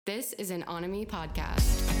This is an Onomy podcast.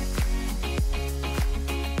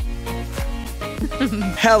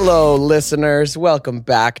 Hello, listeners. Welcome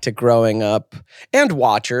back to Growing Up and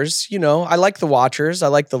watchers. You know, I like the watchers. I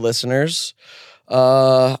like the listeners.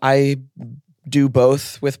 I do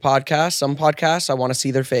both with podcasts. Some podcasts, I want to see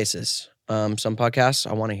their faces. Some podcasts,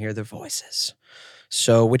 I want to hear their voices.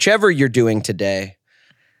 So whichever you're doing today,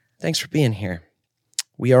 thanks for being here.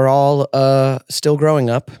 We are all still growing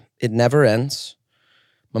up. It never ends.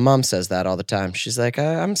 My mom says that all the time. She's like,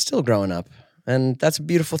 I'm still growing up. And that's a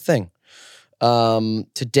beautiful thing.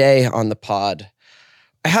 Today on the pod,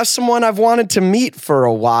 I have someone I've wanted to meet for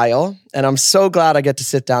a while, and I'm so glad I get to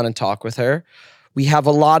sit down and talk with her. We have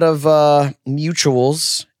a lot of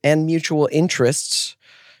mutuals and mutual interests.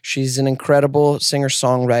 She's an incredible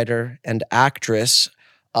singer-songwriter and actress,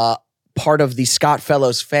 part of the Scott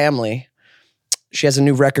Fellows family. She has a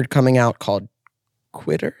new record coming out called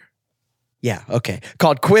Quitter. Yeah, okay.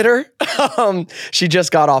 Called Quitter. She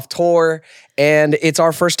just got off tour, and it's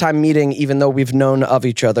our first time meeting, even though we've known of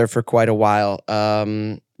each other for quite a while.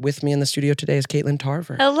 With me in the studio today is Katelyn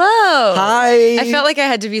Tarver. Hello. Hi. I felt like I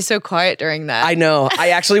had to be so quiet during that. I know. I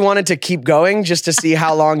actually wanted to keep going just to see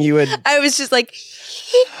how long you would... I was just like...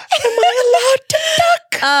 Am I allowed to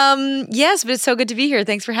talk? Yes, but it's so good to be here.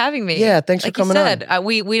 Thanks for having me. Yeah, thanks for coming on.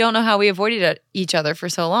 We don't know how we avoided each other for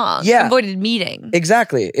so long. Yeah. Avoided meeting.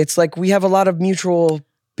 Exactly. It's like we have a lot of mutual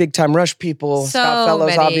Big Time Rush people, Scott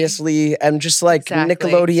Fellows, many. Obviously, and just like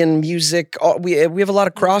Exactly. Nickelodeon music. We have a lot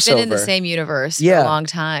of crossover. Been in the same universe for a long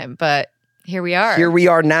time, but here we are. Here we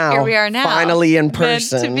are now. Here we are now. Finally in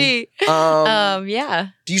person. Meant to be. Yeah.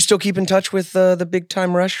 Do you still keep in touch with the Big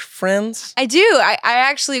Time Rush friends? I do. I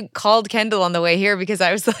actually called Kendall on the way here because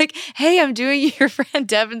I was like, hey, I'm doing your friend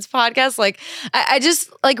Devin's podcast. Like, I just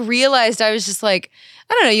like realized I was just like,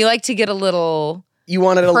 I don't know, you like to get a little... You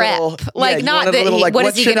wanted a prep. little... Like, yeah, not that, like, what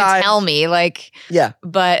is he going to tell me? Like, yeah.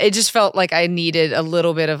 But it just felt like I needed a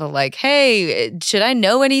little bit of a like, hey, should I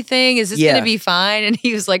know anything? Is this going to be fine? And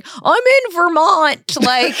he was like, I'm in Vermont.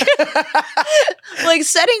 Like, like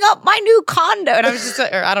setting up my new condo. And I was just,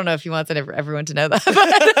 or I don't know if he wants everyone to know that.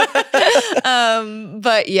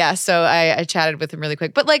 But yeah, so I chatted with him really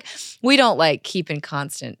quick. But like, we don't like keep in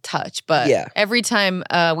constant touch. But every time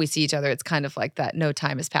we see each other, it's kind of like that no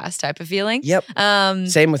time has passed type of feeling. Yep.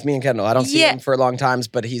 Same with me and Kendall. I don't see him for long times,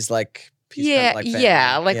 but he's like, kind of like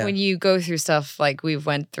family. Like when you go through stuff like we've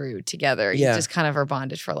went through together, you just kind of are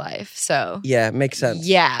bonded for life. So yeah, it makes sense.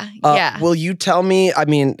 Yeah. Will you tell me? I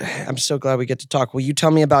mean, I'm so glad we get to talk. Will you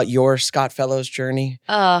tell me about your Scott Fellows journey?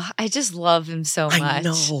 I just love him so much. I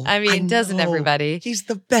know. I mean, doesn't everybody? He's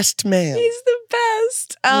the best man. He's the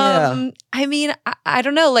best. I mean, I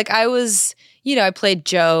don't know. Like I was. You know, I played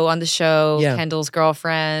Jo on the show, Kendall's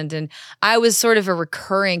girlfriend, and I was sort of a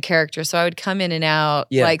recurring character. So I would come in and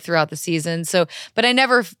out like throughout the season. So, but I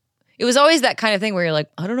never, it was always that kind of thing where you're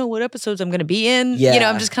like, I don't know what episodes I'm going to be in. Yeah. You know,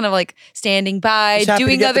 I'm just kind of like standing by,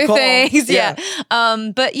 doing other things. Yeah.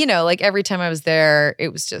 But you know, like every time I was there,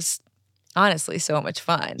 it was just honestly so much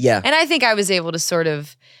fun. Yeah. And I think I was able to sort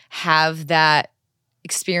of have that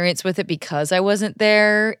experience with it because I wasn't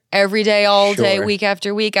there every day, all day, week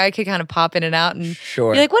after week. I could kind of pop in and out and be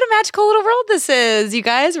like, what a magical little world this is, you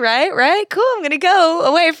guys, right? Cool. I'm going to go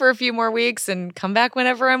away for a few more weeks and come back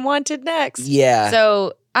whenever I'm wanted next. Yeah.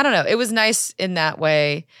 So I don't know. It was nice in that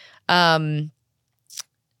way. It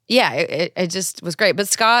just was great. But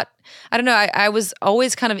Scott, I don't know. I was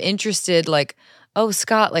always kind of interested, like, oh,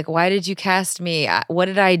 Scott, like, why did you cast me? What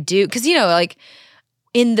did I do? Because, you know, like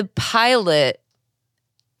in the pilot,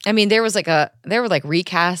 I mean, there were like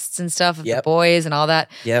recasts and stuff of the boys and all that.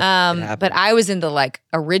 Yep. But I was in the like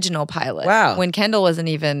original pilot. Wow. When Kendall wasn't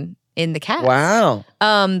even in the cast. Wow.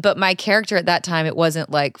 But my character at that time, it wasn't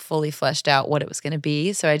like fully fleshed out what it was going to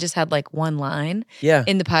be. So I just had like one line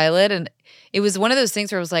in the pilot. And it was one of those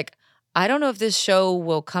things where I was like, I don't know if this show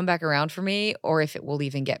will come back around for me or if it will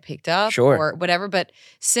even get picked up or whatever. But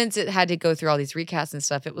since it had to go through all these recasts and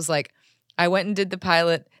stuff, it was like, I went and did the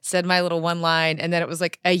pilot, said my little one line, and then it was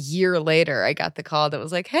like a year later I got the call that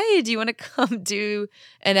was like, hey, do you want to come do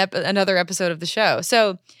another episode of the show?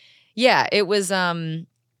 So yeah, it was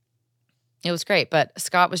great. But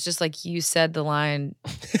Scott was just like, you said the line,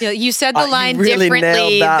 you said the line really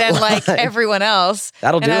differently than line. like everyone else.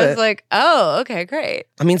 That'll do it. And I was like, oh, okay, great.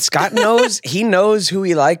 I mean, Scott knows, he knows who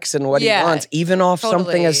he likes and what he wants, even off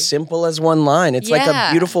something as simple as one line. It's like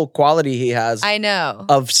a beautiful quality he has. I know.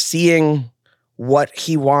 Of seeing what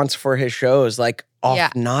he wants for his shows. Like,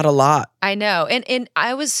 not a lot. I know. And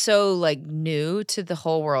I was so like new to the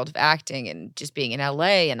whole world of acting and just being in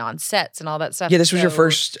LA and on sets and all that stuff. Yeah, this was your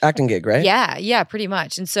first acting gig, right? Yeah, pretty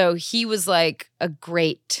much. And so he was like a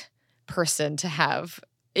great person to have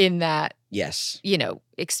in that, yes,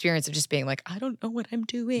 experience of just being like, I don't know what I'm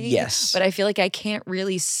doing. Yes. But I feel like I can't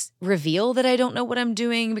really reveal that I don't know what I'm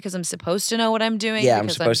doing because I'm supposed to know what I'm doing. Yeah, I'm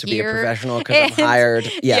supposed to be a professional because I'm hired.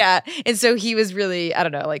 Yeah. And so he was really, I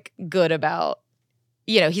don't know, like good about,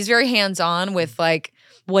 he's very hands-on with like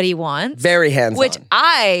what he wants. Very hands-on. Which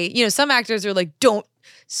some actors are like, don't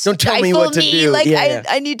tell me what to do. Like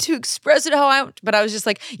I need to express it how I want. But I was just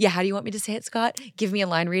like, yeah, how do you want me to say it, Scott? Give me a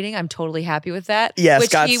line reading. I'm totally happy with that. Yeah,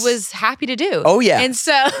 which he was happy to do. Oh yeah. And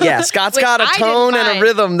so Scott's got a tone and a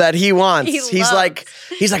rhythm that he wants. He's like,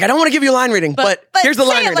 I don't want to give you a line reading, but here's the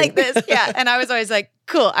line reading. Like this. Yeah. And I was always like,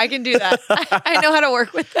 cool, I can do that. I know how to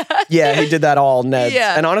work with that. Yeah, he did that all Ned.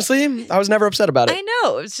 Yeah. And honestly, I was never upset about it. I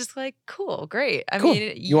know. It was just like, cool, great. I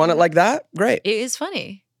mean, you want it like that? Great. It is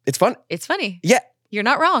funny. It's fun. It's funny. Yeah. You're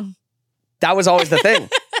not wrong. That was always the thing.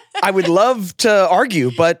 I would love to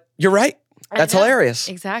argue, but you're right. That's hilarious.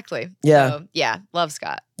 Exactly. Yeah. So, love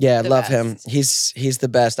Scott. Yeah, love him. He's the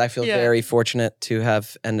best. I feel very fortunate to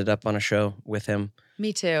have ended up on a show with him.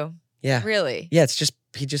 Me too. Yeah. Really. Yeah,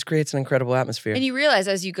 he just creates an incredible atmosphere. And you realize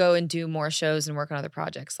as you go and do more shows and work on other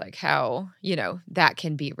projects, like how, that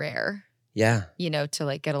can be rare. Yeah. To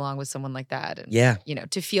like get along with someone like that.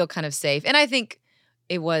 And, to feel kind of safe. And I think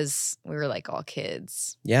we were like all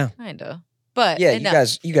kids. Yeah. Kind of. But yeah,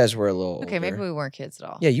 you guys were a little okay. older. Maybe we weren't kids at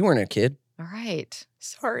all. Yeah, you weren't a kid. All right.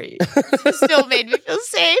 Sorry. It still made me feel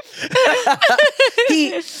safe.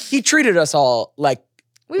 He treated us all like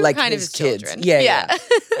we were like kind his of kids. children. Yeah.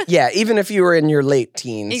 Yeah, even if you were in your late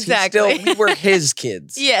teens. Exactly. We were his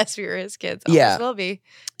kids. Yes, we were his kids. Yeah. Always will be.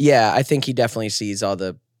 Yeah, I think he definitely sees all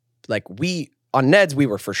the, like on Ned's, we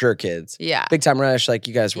were for sure kids. Yeah. Big Time Rush, like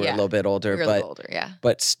you guys were a little bit older. We were a little older, yeah.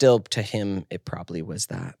 But still to him, it probably was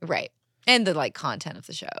that. Right. And the like content of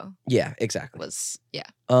the show. Yeah, exactly. Was, yeah.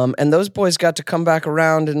 And those boys got to come back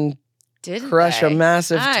around and crush a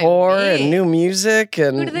massive tour and new music.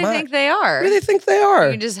 And who do they think they are? Who do they think they are?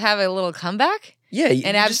 You can just have a little comeback? Yeah.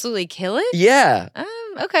 And absolutely kill it? Yeah.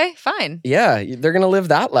 Okay, fine. Yeah, they're going to live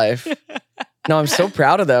that life. No, I'm so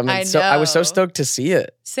proud of them. I know. I was so stoked to see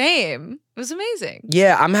it. Same. It was amazing.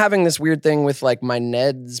 Yeah, I'm having this weird thing with like my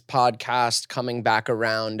Ned's podcast coming back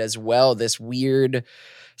around as well. This weird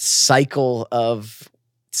cycle of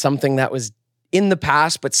something that was in the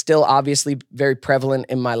past, but still obviously very prevalent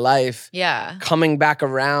in my life. Yeah. Coming back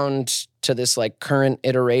around to this like current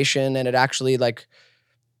iteration, and it actually like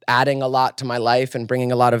adding a lot to my life and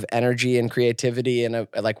bringing a lot of energy and creativity, and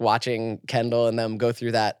like watching Kendall and them go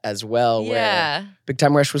through that as well. Yeah. Where Big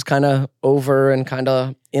Time Rush was kind of over and kind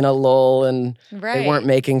of in a lull, and they weren't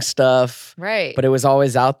making stuff. Right. But it was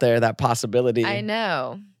always out there, that possibility. I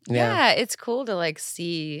know. Yeah. Yeah, it's cool to like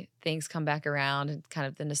see things come back around and kind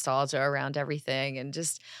of the nostalgia around everything. And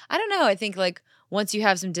just, I don't know, I think like once you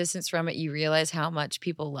have some distance from it, you realize how much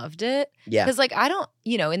people loved it. Yeah. Because like I don't,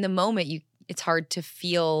 in the moment, it's hard to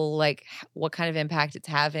feel like what kind of impact it's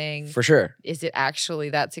having. For sure. Is it actually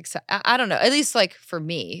that success? I don't know. At least like for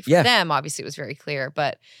me. For them, obviously it was very clear.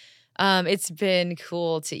 But it's been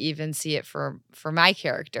cool to even see it for my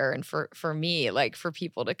character and for me, like for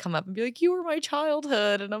people to come up and be like, you were my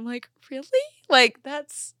childhood. And I'm like, really? Like,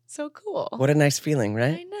 that's so cool. What a nice feeling,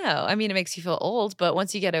 right? I know. I mean, it makes you feel old, but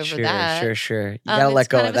once you get over that. Sure. You gotta let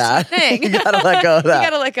go of that. Thing. You gotta let go of that. You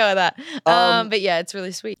gotta let go of that. But yeah, it's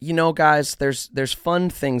really sweet. Guys, there's fun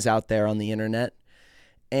things out there on the internet,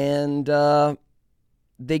 and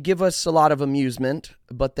they give us a lot of amusement,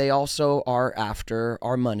 but they also are after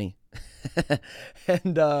our money.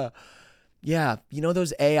 And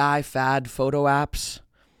those AI fad photo apps,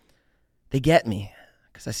 they get me.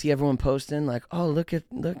 Because I see everyone posting like, oh, look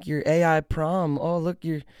your AI prom. Oh, look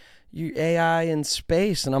your AI in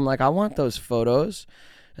space. And I'm like, I want those photos.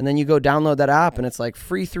 And then you go download that app and it's like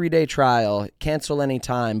free 3-day trial, cancel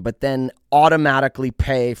anytime, but then automatically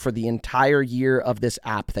pay for the entire year of this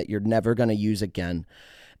app that you're never going to use again.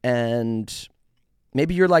 And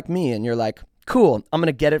maybe you're like me and you're like, cool, I'm going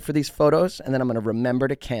to get it for these photos and then I'm going to remember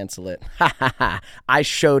to cancel it. I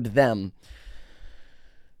showed them.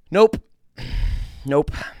 Nope,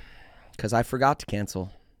 because I forgot to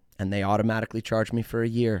cancel and they automatically charged me for a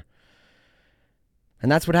year.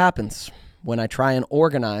 And that's what happens when I try and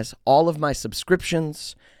organize all of my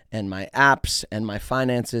subscriptions and my apps and my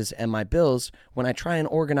finances and my bills, when I try and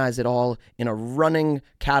organize it all in a running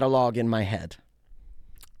catalog in my head.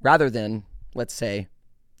 Rather than, let's say,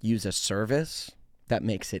 use a service that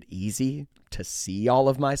makes it easy to see all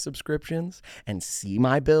of my subscriptions and see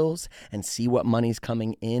my bills and see what money's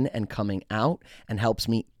coming in and coming out, and helps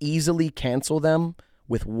me easily cancel them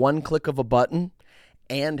with one click of a button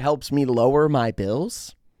and helps me lower my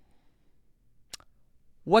bills.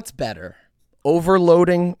 What's better,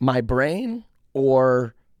 overloading my brain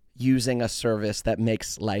or using a service that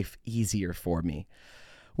makes life easier for me?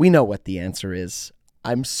 We know what the answer is.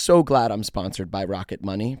 I'm so glad I'm sponsored by Rocket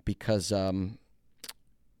Money because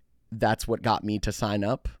that's what got me to sign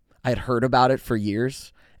up. I had heard about it for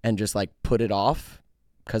years and just like put it off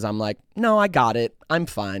because I'm like, no, I got it. I'm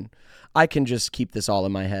fine. I can just keep this all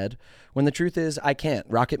in my head. When the truth is, I can't.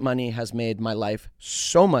 Rocket Money has made my life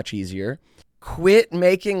so much easier. Quit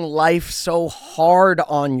making life so hard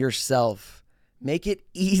on yourself. Make it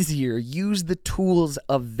easier. Use the tools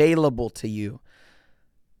available to you.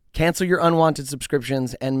 Cancel your unwanted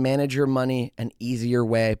subscriptions and manage your money an easier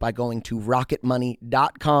way by going to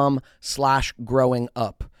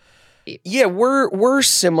rocketmoney.com/growingup. Yeah, we're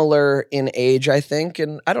similar in age, I think.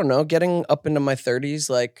 And I don't know, getting up into my 30s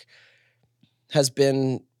like has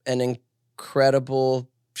been an incredible,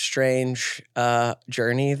 strange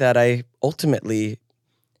journey that I ultimately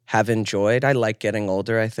have enjoyed. I like getting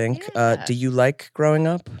older, I think. Yeah. Do you like growing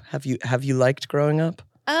up? Have you liked growing up?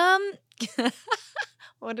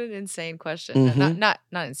 What an insane question. Mm-hmm. Not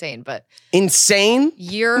insane, but insane?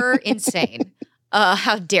 You're insane.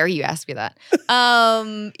 How dare you ask me that?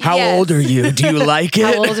 How old are you? Do you like it?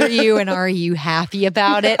 How old are you, and are you happy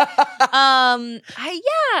about it? I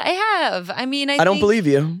have. I mean, I don't think, believe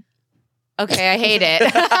you. Okay, I hate it.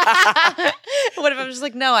 What if I'm just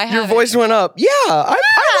like, no, I haven't. Your voice went up. Yeah, I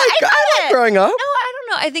like growing up. No, I don't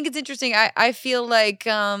know. I think it's interesting. I feel like,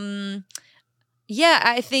 I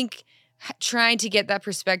think trying to get that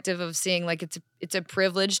perspective of seeing like it's a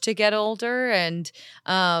privilege to get older, and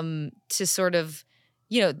to sort of,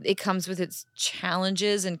 it comes with its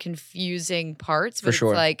challenges and confusing parts. But For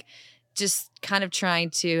sure. It's like just kind of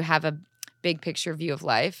trying to have a big picture view of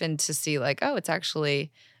life and to see like, oh, it's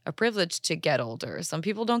actually a privilege to get older. Some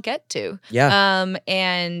people don't get to. Yeah.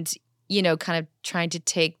 And kind of trying to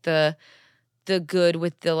take the good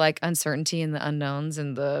with the like uncertainty and the unknowns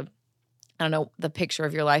and the, I don't know, the picture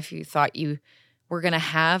of your life you thought you were going to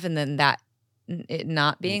have, and then that it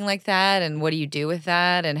not being like that, and what do you do with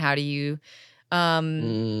that, and how do you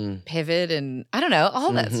pivot, and I don't know,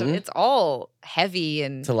 all that. So it's all heavy,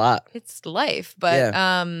 and it's a lot. It's life. But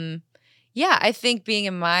I think being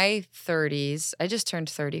in my 30s, I just turned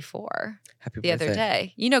 34 the other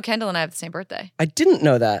day. Kendall and I have the same birthday. I didn't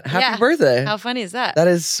know that. Happy birthday. How funny is that? That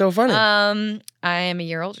is so funny. I am a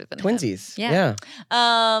year older than Twinsies. him. Yeah.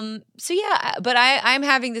 But I'm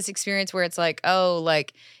having this experience where it's like, oh,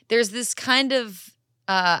 like there's this kind of,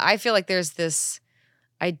 I feel like there's this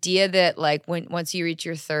idea that like once you reach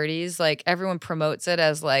your 30s, like everyone promotes it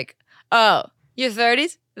as like, oh, your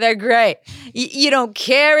 30s? They're great. You don't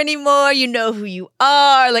care anymore. You know who you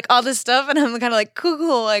are, like all this stuff. And I'm kind of like,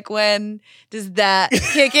 cool. Like, when does that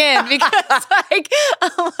kick in? Because like,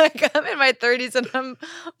 I'm in my 30s and I'm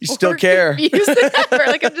still care.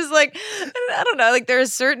 Like, I'm just like, I don't know. Like, there are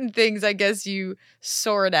certain things I guess you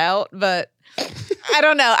sort out, but I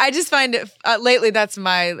don't know. I just find it lately. That's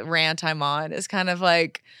my rant I'm on. Is kind of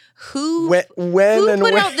like, who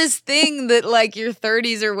put out this thing that like your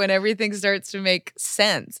 30s are when everything starts to make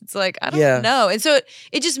sense? It's like, I don't know. And so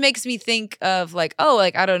it just makes me think of like, oh,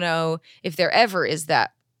 like, I don't know if there ever is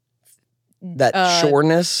that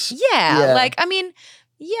sureness. Yeah. Like, I mean,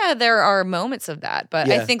 there are moments of that,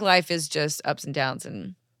 but I think life is just ups and downs.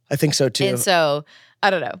 And I think so too. And so I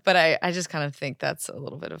don't know, but I just kind of think that's a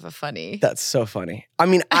little bit of a funny. That's so funny. I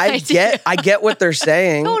mean, I get what they're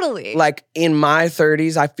saying. Totally. Like in my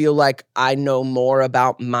 30s, I feel like I know more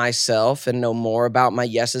about myself and know more about my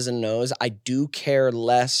yeses and nos. I do care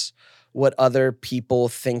less what other people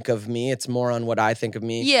think of me. It's more on what I think of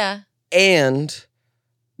me. Yeah. And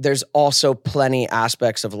there's also plenty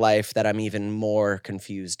aspects of life that I'm even more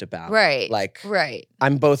confused about. Right. Like, right.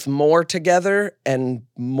 I'm both more together and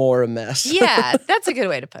more a mess. Yeah, that's a good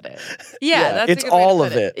way to put it. Yeah, that's it's a good way all to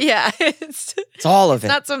of put it. Yeah, it's all of it.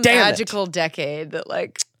 It's not some magical decade that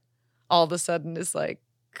like all of a sudden is like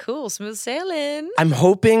cool, smooth sailing. I'm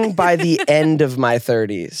hoping by the end of my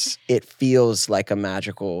 30s, it feels like a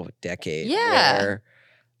magical decade. Yeah, where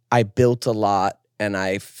I built a lot and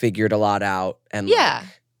I figured a lot out, and like,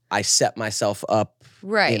 I set myself up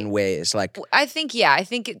in ways like I think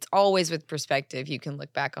it's always with perspective. You can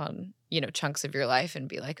look back on, chunks of your life and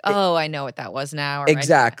be like, oh, I know what that was now. Or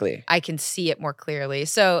exactly. I can see it more clearly.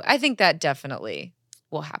 So I think that definitely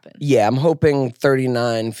will happen. Yeah, I'm hoping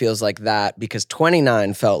 39 feels like that because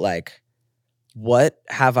 29 felt like what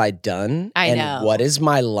have I done? I and know. What is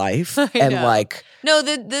my life? And know. like, no,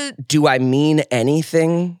 the do I mean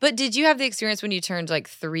anything? But did you have the experience when you turned like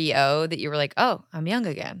 30 that you were like, oh, I'm young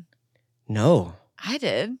again? No. I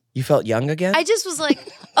did. You felt young again? I just was like,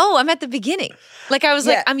 oh, I'm at the beginning. Like I was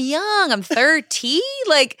like, I'm young. I'm 30.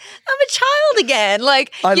 Like I'm a child again.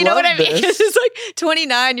 Like, you know what I mean? Because it's like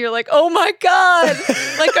 29. You're like, oh my God.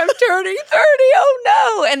 Like I'm turning 30. Oh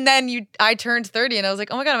no. And then I turned 30 and I was like,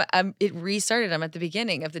 oh my God, it restarted. I'm at the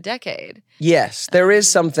beginning of the decade. Yes, there is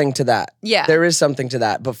something to that. Yeah. There is something to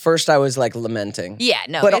that. But first I was like lamenting. Yeah,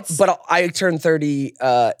 no. But I turned 30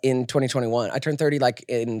 in 2021. I turned 30 like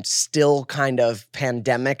in still kind of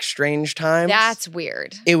pandemic strange times. That's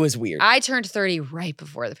weird. It was weird. I turned 30 right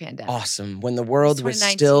before the pandemic. Awesome. When the world was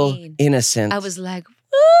still innocent. I was like,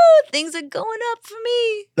 woo, things are going up for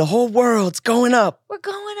me. The whole world's going up. We're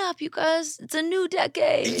going up, you guys. It's a new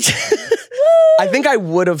decade. I think I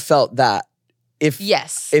would have felt that if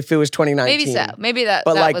it was 2019. Maybe so. Maybe that.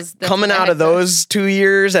 But that like was coming out of those 2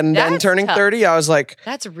 years and then turning 30, I was like,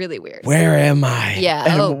 that's really weird. Where am I?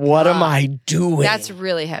 Yeah. And what am I doing? That's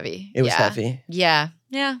really heavy. It was heavy. Yeah.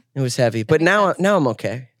 Yeah. It was heavy. But now I'm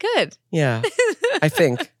okay. Good. Yeah. I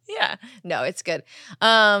think. Yeah. No, it's good.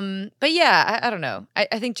 But yeah, I don't know.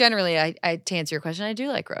 I think generally to answer your question, I do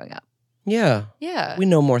like growing up. Yeah. Yeah. We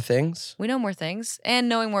know more things. We know more things. And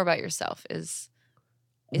knowing more about yourself is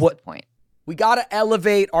the point. We got to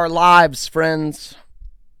elevate our lives, friends.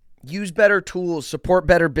 Use better tools, support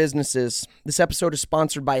better businesses. This episode is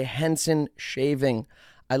sponsored by Henson Shaving.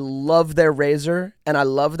 I love their razor, and I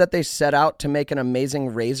love that they set out to make an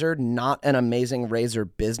amazing razor, not an amazing razor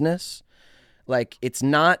business. Like, it's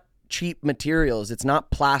not cheap materials. It's not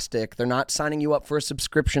plastic. They're not signing you up for a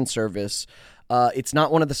subscription service. It's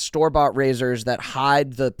not one of the store-bought razors that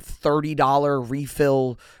hide the $30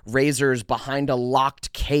 refill razors behind a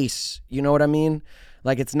locked case. You know what I mean?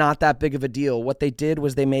 Like, it's not that big of a deal. What they did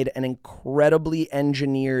was they made an incredibly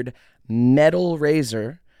engineered metal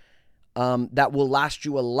razor that will last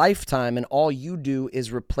you a lifetime, and all you do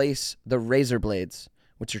is replace the razor blades,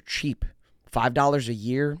 which are cheap. $5 a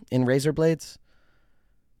year in razor blades.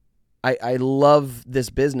 I love this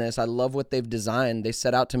business. I love what they've designed. They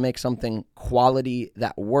set out to make something quality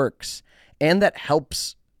that works and that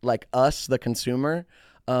helps like us, the consumer,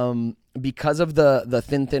 because of the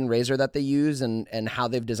thin razor that they use and how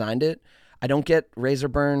they've designed it. I don't get razor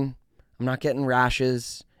burn. I'm not getting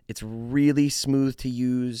rashes. It's really smooth to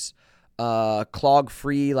use, clog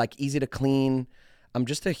free, like easy to clean. I'm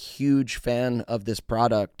just a huge fan of this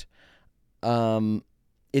product.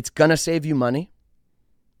 It's gonna save you money.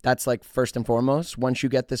 That's like first and foremost. Once you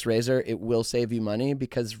get this razor, it will save you money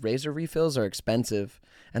because razor refills are expensive.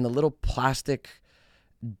 And the little plastic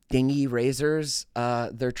dingy razors,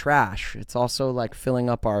 they're trash. It's also like filling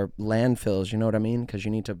up our landfills, you know what I mean? Because you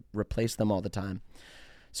need to replace them all the time.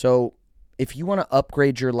 So if you want to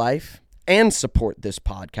upgrade your life and support this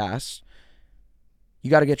podcast, you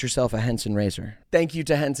got to get yourself a Henson razor. Thank you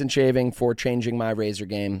to Henson Shaving for changing my razor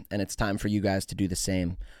game, and it's time for you guys to do the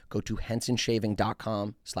same. Go to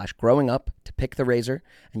hensonshaving.com/growingup to pick the razor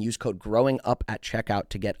and use code GROWINGUP at checkout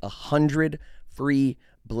to get 100 free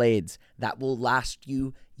blades that will last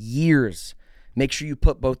you years. Make sure you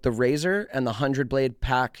put both the razor and the 100 blade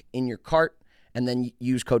pack in your cart and then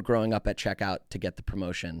use code GROWINGUP at checkout to get the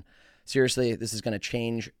promotion. Seriously, this is going to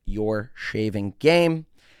change your shaving game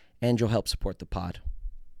and you'll help support the pod.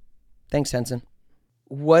 Thanks, Henson.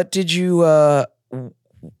 What did you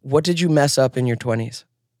mess up in your 20s?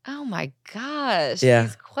 Oh my gosh. Yeah.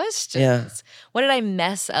 These questions. Yeah. What did I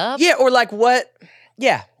mess up? Yeah, or like what?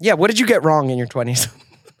 Yeah. What did you get wrong in your 20s?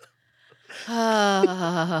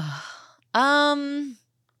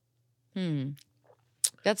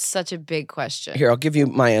 That's such a big question. Here, I'll give you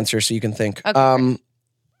my answer so you can think. Okay,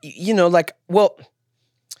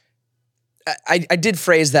 I did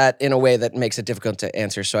phrase that in a way that makes it difficult to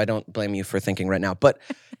answer, so I don't blame you for thinking right now. But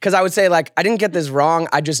because I would say, like, I didn't get this wrong.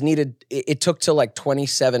 I just it took till like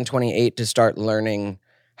 27, 28 to start learning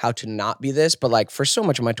how to not be this. But like for so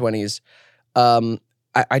much of my 20s,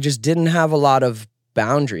 I just didn't have a lot of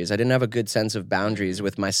boundaries. I didn't have a good sense of boundaries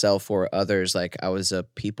with myself or others. Like I was a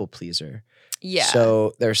people pleaser. Yeah.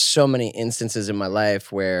 So there's so many instances in my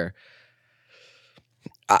life where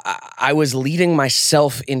I was leading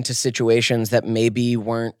myself into situations that maybe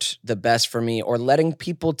weren't the best for me or letting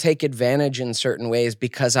people take advantage in certain ways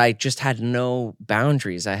because I just had no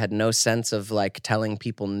boundaries. I had no sense of like telling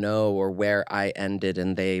people no or where I ended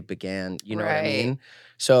and they began, you know what I mean?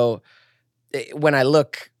 So when I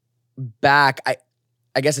look back,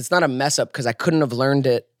 I guess it's not a mess up because I couldn't have learned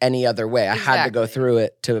it any other way. I had to go through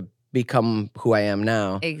it to become who I am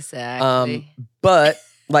now. Exactly. But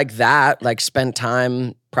like that, like spent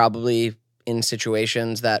time probably in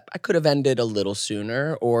situations that I could have ended a little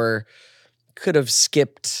sooner or could have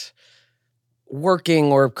skipped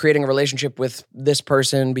working or creating a relationship with this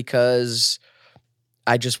person because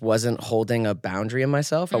I just wasn't holding a boundary in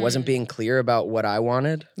myself. I wasn't being clear about what I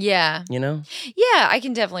wanted. Yeah. You know? Yeah, I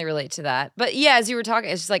can definitely relate to that. But yeah, as you were talking,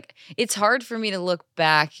 it's just like, it's hard for me to look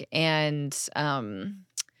back and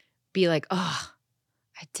be like, oh,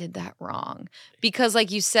 I did that wrong. Because like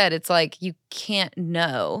you said, it's like you can't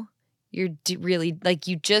know. You're really, like,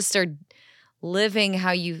 you just are living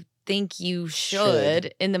how you think you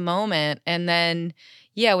should in the moment. And then,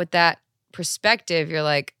 yeah, with that perspective, you're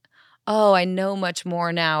like, oh, I know much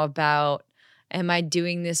more now about, am I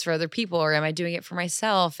doing this for other people or am I doing it for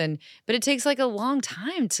myself? But it takes like a long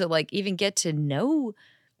time to like even get to know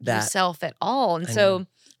yourself at all. And so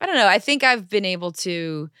I don't know. I think I've been able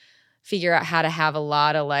to figure out how to have a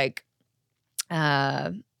lot of like,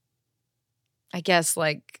 I guess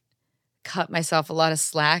like cut myself a lot of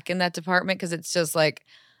slack in that department because it's just like,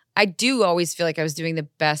 I do always feel like I was doing the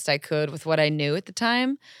best I could with what I knew at the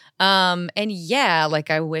time. And yeah,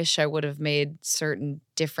 like I wish I would have made certain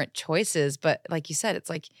different choices, but like you said, it's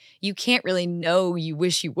like you can't really know you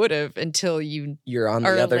wish you would have until you're on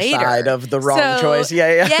the other side of the wrong choice.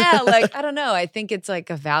 Yeah. Yeah, like I don't know. I think it's like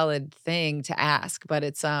a valid thing to ask, but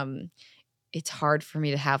it's hard for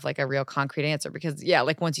me to have like a real concrete answer because yeah,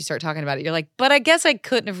 like once you start talking about it, you're like, but I guess I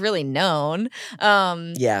couldn't have really known.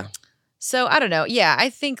 Yeah. So I don't know. Yeah,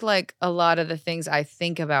 I think like a lot of the things I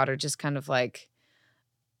think about are just kind of like,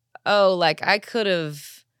 oh, like I could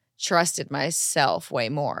have trusted myself way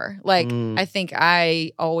more. Like I think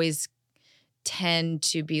I always tend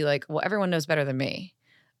to be like, well, everyone knows better than me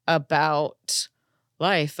about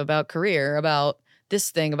life, about career, about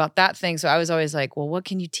this thing, about that thing. So I was always like, well, what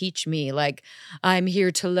can you teach me? Like I'm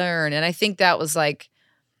here to learn. And I think that was like,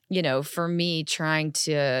 you know, for me trying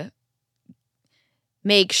to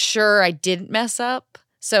make sure I didn't mess up.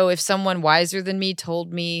 So if someone wiser than me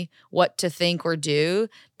told me what to think or do,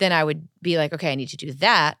 then I would be like, okay, I need to do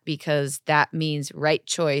that because that means right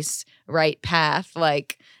choice, right path,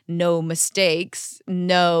 like no mistakes,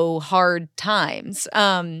 no hard times.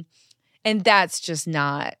 And that's just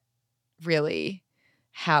not really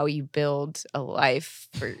how you build a life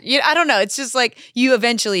for you. I don't know. It's just like you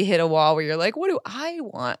eventually hit a wall where you're like, what do I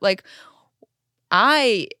want? Like,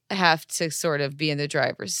 I have to sort of be in the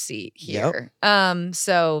driver's seat here. Yep.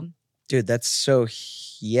 So dude, that's so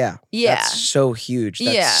that's so huge.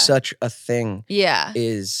 That's such a thing. Yeah.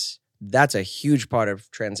 That's a huge part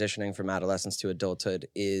of transitioning from adolescence to adulthood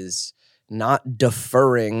is not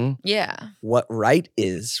deferring what right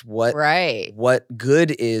is, what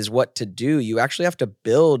good is, what to do. You actually have to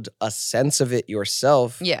build a sense of it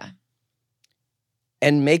yourself. Yeah.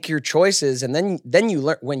 And make your choices, and then you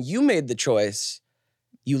learn. When you made the choice,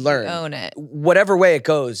 you learn. You own it. Whatever way it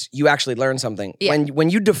goes, you actually learn something. Yeah. When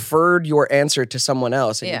you deferred your answer to someone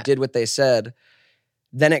else and you did what they said,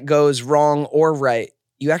 then it goes wrong or right.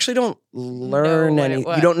 You actually don't learn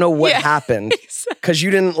you don't know what happened because you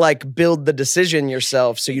didn't like build the decision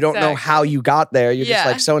yourself, so you don't know how you got there. You're just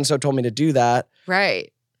like, so-and-so told me to do that.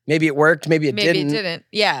 Right. Maybe it worked, maybe it didn't.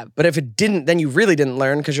 Yeah. But if it didn't, then you really didn't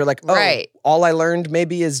learn because you're like, oh, all I learned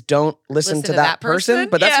maybe is don't listen to that person.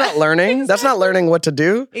 But that's not learning. Exactly. That's not learning what to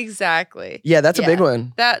do. Exactly. Yeah, that's a big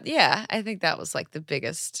one. I think that was like the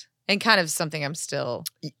biggest and kind of something I'm still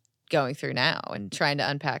going through now and trying to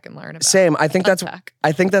unpack and learn about. Same. I think that's why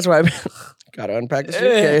I've got to unpack the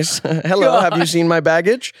suitcase. Hello, have you seen my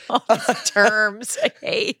baggage? All these terms I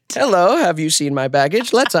hate. Hello, have you seen my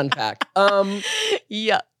baggage? Let's unpack.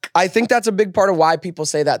 Yuck. I think that's a big part of why people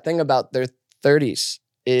say that thing about their 30s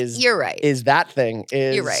is you're right. Is that thing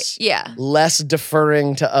is you're right. Yeah. Less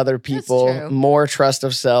deferring to other people, more trust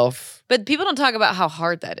of self. But people don't talk about how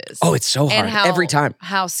hard that is. Oh, it's so hard every time.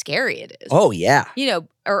 How scary it is. Oh, yeah. You know,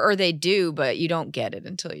 or they do, but you don't get it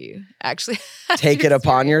until you actually take it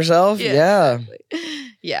upon yourself. Yeah. Exactly.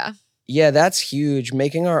 Yeah. Yeah, that's huge.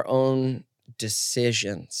 Making our own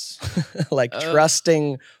decisions, like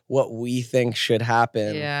trusting what we think should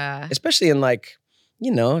happen. Yeah. Especially in like,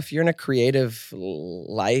 you know, if you're in a creative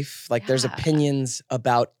life, like there's opinions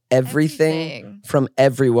about everything from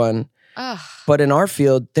everyone. But in our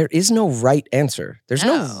field, there is no right answer. There's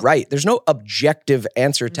there's no objective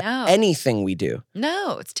answer to anything we do.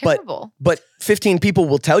 No, it's terrible. But 15 people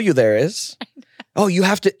will tell you there is. Oh, you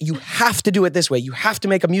have to do it this way. You have to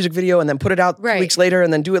make a music video and then put it out 3 weeks later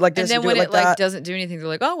and then do it like this and then when it like that. Doesn't do anything, they're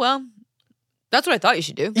like, oh, well, that's what I thought you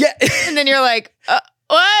should do. Yeah. And then you're like, what?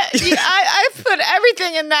 I put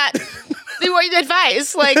everything in that the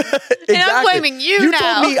advice. Like, Exactly. and I'm blaming you now. You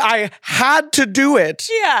told me I had to do it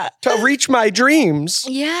to reach my dreams.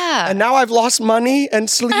 Yeah. And now I've lost money and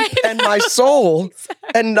sleep and my soul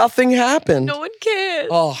and nothing happened. No one cares.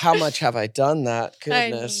 Oh, how much have I done that?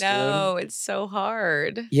 Goodness. I know. Dude. It's so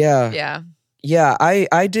hard. Yeah. Yeah. Yeah,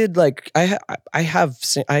 I did like I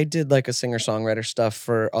did like a singer-songwriter stuff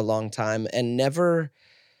for a long time and never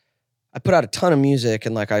I put out a ton of music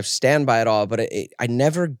and like I stand by it all, but I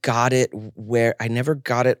never got it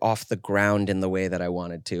off the ground in the way that I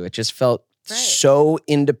wanted to. It just felt so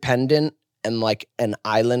independent and like an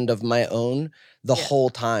island of my own the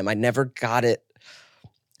whole time. I never got it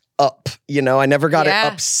up, I never got it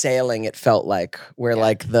up sailing, it felt like, where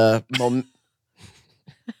like the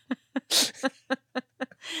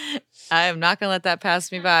I am not going to let that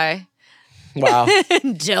pass me by. Wow.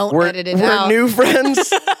 Don't edit it We're out. new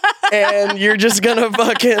friends, and you're just going to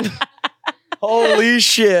fucking... Holy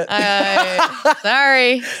shit.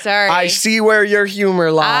 Sorry. I see where your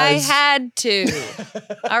humor lies. I had to.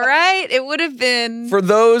 All right? It would have been... For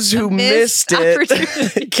those who missed it,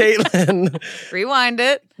 Katelyn... Rewind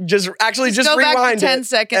it. Just go rewind back to it.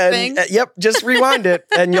 10-second thing. Yep, just rewind it,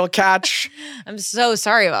 and you'll catch... I'm so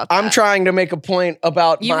sorry about that. I'm trying to make a point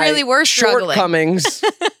about you my really were shortcomings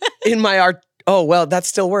in my art. Oh, well, that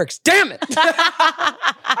still works. Damn it.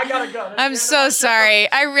 I gotta go. I'm so sorry.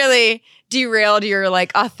 I really derailed your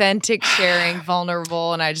like authentic sharing,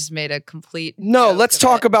 vulnerable, and I just made a complete... No, let's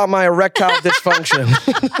talk about my erectile dysfunction.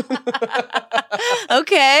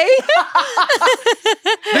 Okay.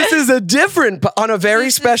 This is on a very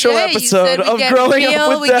special episode of Growing Up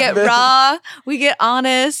with We Devin. get raw, we get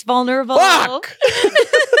honest, vulnerable. Fuck!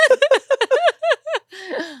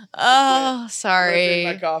 Oh, sorry.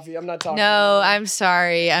 Drink my coffee. I'm not talking. No, I'm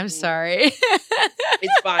sorry. I'm sorry.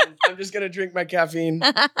 It's fine. I'm just gonna drink my caffeine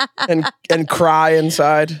and cry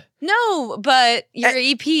inside. No, but your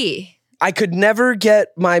EP. I could never get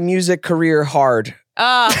my music career hard.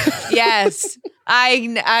 Oh, yes.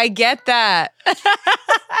 I get that.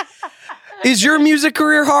 Is your music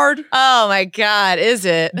career hard? Oh my God, is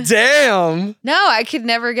it? Damn. No, I could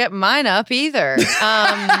never get mine up either.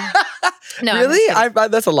 No, really?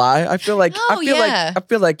 That's a lie. I feel like Oh, yeah. I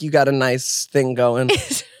feel like you got a nice thing going.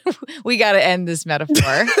 We got to end this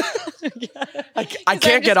metaphor. I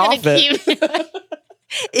can't get off it.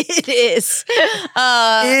 It is.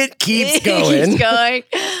 It keeps going. It keeps going.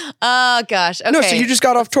 Oh gosh. Okay. No, so you just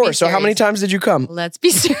got off tour. be So how many serious. times did you come? Let's be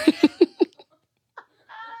serious.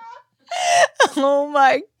 Oh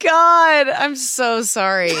my God. I'm so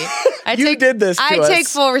sorry. You did this to us. I take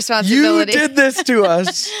full responsibility. You did this to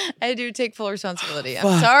us. I do take full resresponsibility.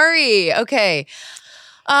 I'm sorry. Okay.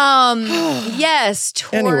 Yes,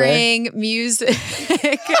 touring music.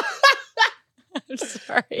 I'm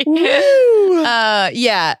sorry.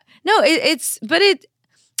 Yeah. No, it's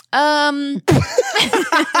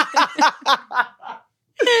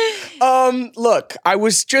look, I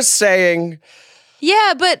was just saying.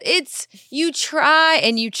 Yeah, but you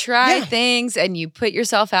try things and you put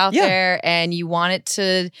yourself out there and you want it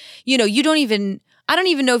to, I don't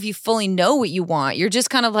even know if you fully know what you want. You're just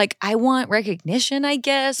kind of like, I want recognition, I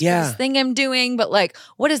guess, for this thing I'm doing. But like,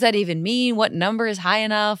 what does that even mean? What number is high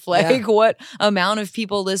enough? Like, what amount of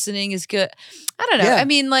people listening is good? I don't know. Yeah. I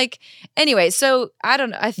mean, like, anyway, so I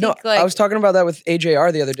don't know. I think I was talking about that with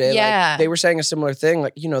AJR the other day. Yeah. Like, they were saying a similar thing.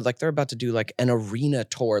 Like, like they're about to do like an arena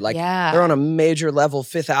tour. Like Yeah. they're on a major level,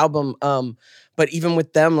 5th album. But even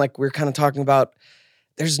with them, like we're kind of talking about,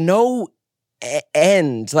 there's no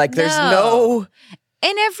end. Like there's no...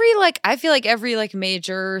 And I feel like every like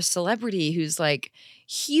major celebrity who's like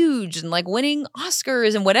huge and like winning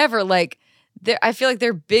Oscars and whatever, like I feel like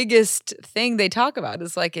their biggest thing they talk about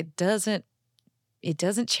is like it doesn't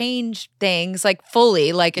change things like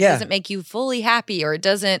fully, like it doesn't make you fully happy, or it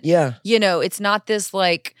doesn't, it's not this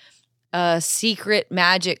like secret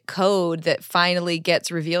magic code that finally gets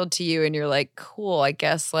revealed to you and you're like, cool, I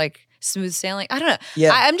guess like smooth sailing. I don't know. Yeah.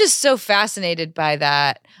 I'm just so fascinated by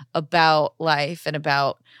that about life and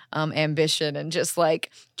about ambition and just like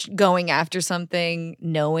going after something,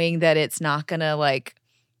 knowing that it's not gonna like,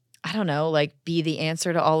 I don't know, like be the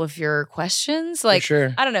answer to all of your questions. Like, For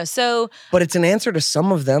sure. I don't know. So, But it's an answer to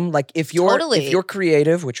some of them. Like if you're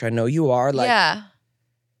creative, which I know you are, like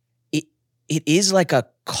it is like a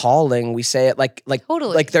calling. We say it like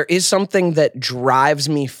Totally. like there is something that drives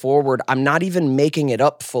me forward. I'm not even making it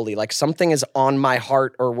up fully. Like something is on my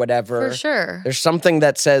heart or whatever. For sure. There's something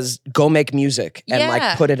that says go make music and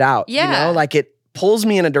like put it out. Yeah. Like it pulls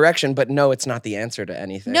me in a direction, but no, it's not the answer to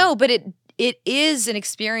anything. No, but it is an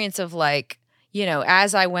experience of like,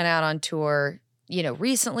 as I went out on tour,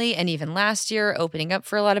 recently and even last year, opening up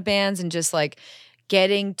for a lot of bands and just like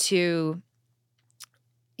getting to,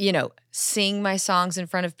 sing my songs in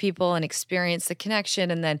front of people and experience the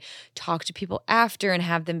connection and then talk to people after and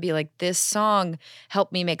have them be like, this song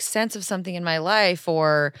helped me make sense of something in my life,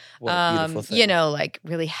 or, what a beautiful thing. like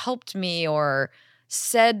really helped me or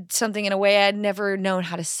said something in a way I'd never known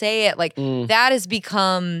how to say it. Like that has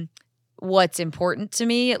become what's important to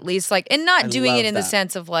me, at least, like, and not doing it in the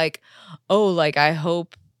sense of like, oh, like I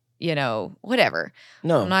hope, whatever.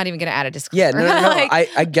 No. I'm not even going to add a disclaimer. Yeah, no.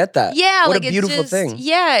 Like, I get that. Yeah. What like a beautiful thing.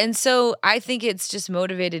 Yeah. And so I think it's just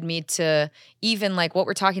motivated me to even like what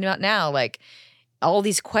we're talking about now, like all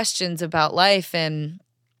these questions about life and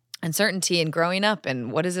uncertainty and growing up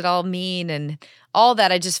and what does it all mean and all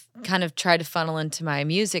that. I just kind of try to funnel into my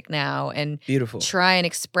music now and try and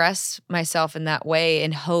express myself in that way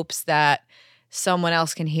in hopes that someone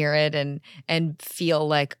else can hear it and feel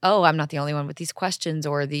like, oh, I'm not the only one with these questions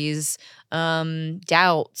or these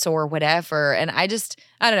doubts or whatever. And I don't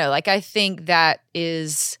know, like I think that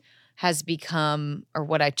has become, or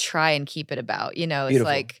what I try and keep it about, it's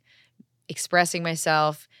like expressing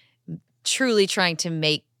myself, truly trying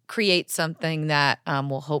to create something that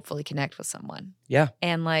will hopefully connect with someone. Yeah.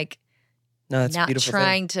 And like that's not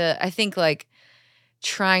trying to, I think like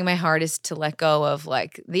trying my hardest to let go of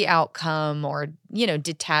like the outcome or,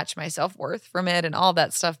 detach my self-worth from it and all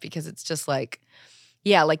that stuff, because it's just like,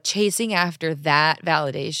 yeah, like chasing after that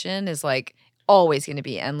validation is like always going to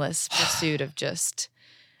be endless pursuit of just,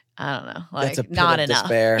 I don't know, like that's a not pit of enough.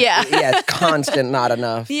 Despair. Yeah. Yeah, it's constant not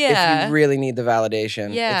enough. Yeah. If you really need the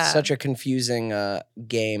validation. Yeah. It's such a confusing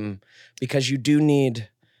game because you do need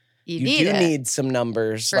some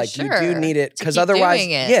numbers. For like sure. you do need it because keep otherwise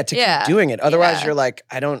doing it. keep doing it. Otherwise Yeah. you're like,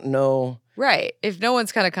 I don't know. Right. If no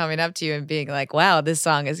one's kind of coming up to you and being like, wow, this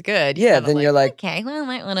song is good. Then you're like, okay, well, I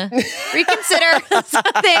might want to reconsider some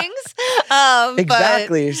things.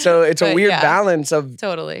 Exactly. So it's a weird balance of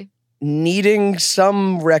totally needing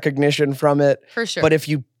some recognition from it. For sure. But if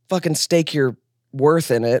you fucking stake your worth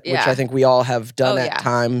in it, which I think we all have done at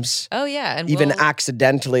times. Oh, yeah. And even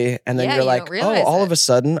accidentally. And then you're like, oh, all of a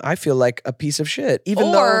sudden I feel like a piece of shit.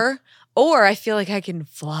 Or I feel like I can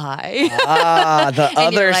fly. The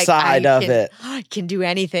other side of it. I can do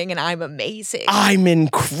anything and I'm amazing. I'm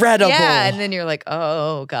incredible. Yeah, and then you're like,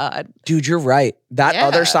 oh, God. Dude, you're right. That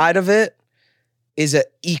other side of it is an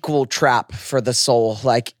equal trap for the soul.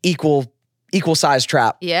 Like equal size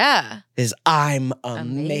trap. Yeah. Is I'm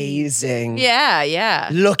amazing. Yeah, yeah.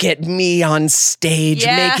 Look at me on stage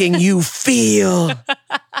making you feel.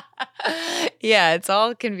 Yeah, it's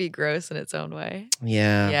all can be gross in its own way.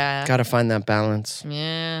 Yeah. Yeah. Gotta find that balance.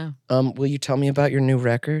 Yeah. Will you tell me about your new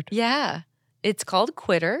record? Yeah. It's called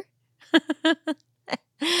Quitter.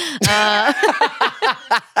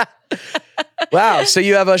 Wow, so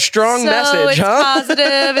you have a strong message, it's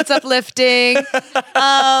positive, it's uplifting.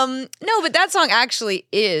 No, but that song actually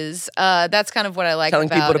is. That's kind of what I like telling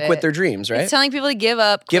about people to it. quit their dreams, right? It's telling people to give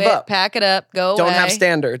up, quit, pack it up, go Don't away. have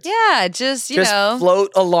standards. Yeah, just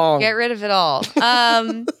float along. Get rid of it all.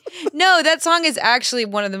 No, that song is actually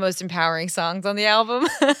one of the most empowering songs on the album.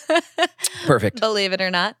 Perfect. Believe it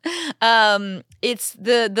or not. It's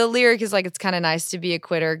the lyric is like, it's kind of nice to be a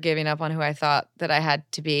quitter, giving up on who I thought that I had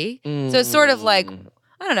to be. So it's sort of like,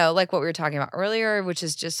 I don't know, like what we were talking about earlier, which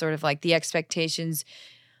is just sort of like the expectations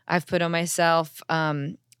I've put on myself of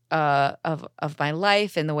my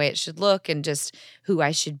life and the way it should look and just who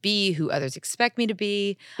I should be, who others expect me to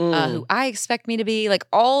be, who I expect me to be, like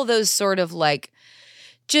all those sort of like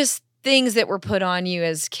just things that were put on you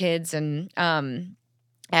as kids and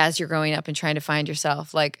as you're growing up and trying to find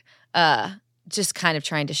yourself, like just kind of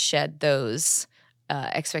trying to shed those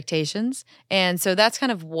expectations. And so that's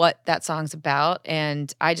kind of what that song's about.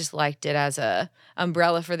 And I just liked it as a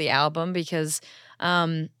umbrella for the album because,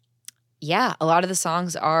 a lot of the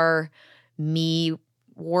songs are me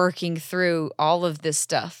working through all of this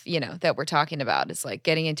stuff, that we're talking about. It's like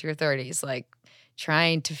getting into your 30s, like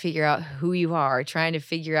trying to figure out who you are, trying to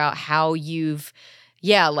figure out how you've,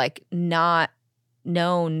 like not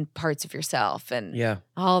known parts of yourself and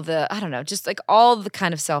all the, I don't know, just like all the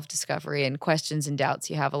kind of self-discovery and questions and doubts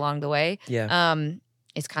you have along the way.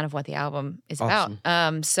 It's kind of what the album is about.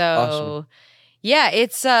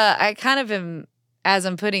 It's I kind of am, as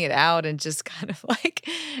I'm putting it out and just kind of like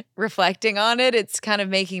reflecting on it, it's kind of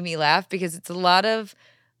making me laugh because it's a lot of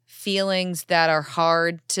feelings that are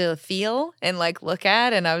hard to feel and like look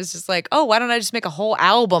at. And I was just like, oh, why don't I just make a whole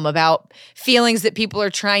album about feelings that people are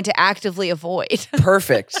trying to actively avoid?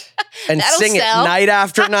 Perfect. And sing sell. it night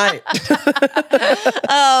after night.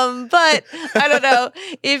 But I don't know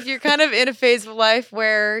if you're kind of in a phase of life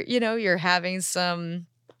where, you're having some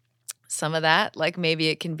of that, like maybe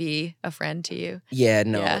it can be a friend to you. Yeah,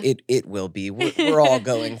 no, it will be. We're all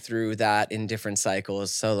going through that in different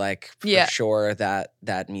cycles. So like for sure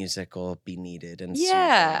that music will be needed and soothing.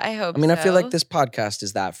 I hope. I feel like this podcast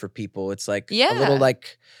is that for people. It's like a little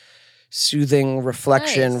like soothing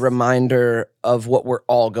reflection, reminder of what we're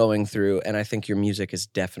all going through. And I think your music is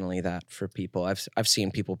definitely that for people. I've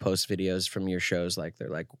seen people post videos from your shows, like they're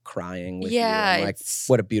like crying with you. I'm like,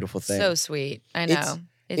 what a beautiful thing. So sweet. I know.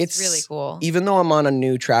 It's really cool. Even though I'm on a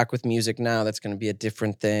new track with music now, that's going to be a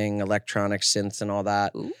different thing, electronic synths and all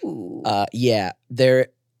that. Ooh. I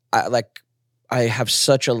have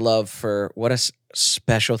such a love for what a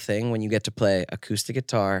special thing when you get to play acoustic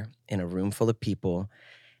guitar in a room full of people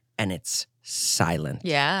and it's silent.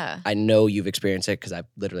 Yeah. I know you've experienced it because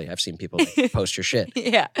I've seen people like post your shit.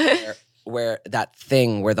 Yeah. Where that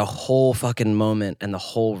thing where the whole fucking moment and the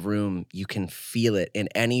whole room, you can feel it in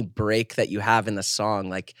any break that you have in the song.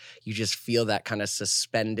 Like you just feel that kind of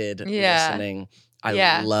suspended listening.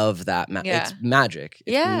 I love that. It's magic.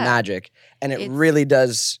 It's magic. And it really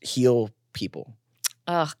does heal people.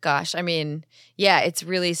 Oh gosh. It's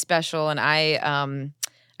really special. And I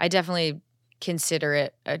definitely consider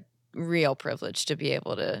it a real privilege to be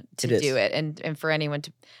able to do it. And for anyone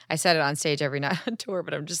to, I said it on stage every night on tour,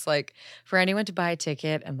 but I'm just like, for anyone to buy a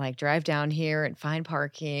ticket and like drive down here and find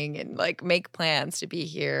parking and like make plans to be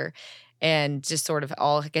here and just sort of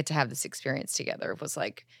all get to have this experience together was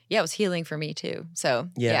like, it was healing for me too. So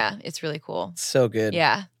it's really cool. So good.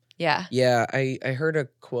 Yeah. Yeah, I heard a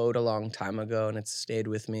quote a long time ago and it's stayed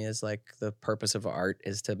with me as like the purpose of art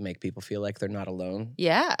is to make people feel like they're not alone.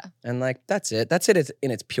 Yeah. And like that's it. That's it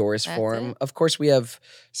in its purest form. Of course, we have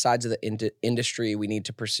sides of the industry we need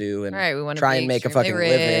to pursue and we want try and make a fucking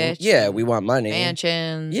living. Yeah, we want money.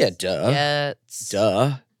 Mansions. Yeah, jets.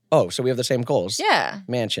 Duh. Oh, so we have the same goals. Yeah.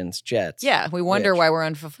 Mansions, jets. Yeah, we wonder why we're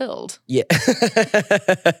unfulfilled. Yeah.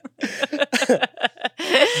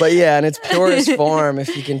 But yeah, in its purest form,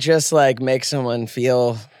 if you can just like make someone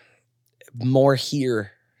feel more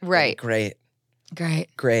here. Right. Great.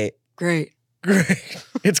 Great.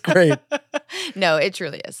 It's great. No, it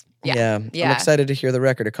truly is. Yeah. I'm excited to hear the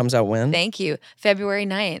record. It comes out when? Thank you. February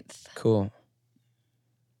 9th. Cool.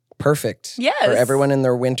 Perfect. Yes. For everyone in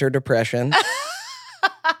their winter depression.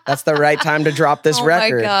 That's the right time to drop this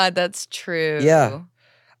record. Oh my God, that's true. Yeah.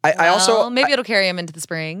 I also maybe it'll carry him into the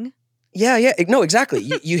spring. Yeah. No,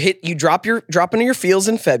 exactly. You drop into your feels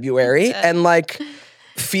in February and like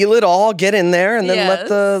feel it all, get in there, and then let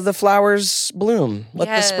the flowers bloom. Let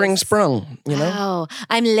the spring sprung, Wow.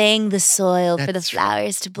 I'm laying the soil for the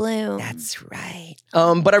flowers to bloom. That's right.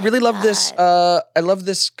 But I really love this. I love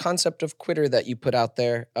this concept of quitter that you put out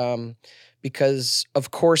there. Because of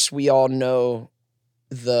course we all know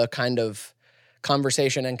the kind of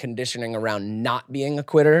conversation and conditioning around not being a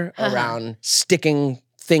quitter, around sticking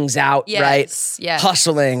things out, right? Yes.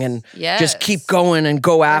 Hustling and just keep going and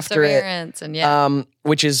go after it. And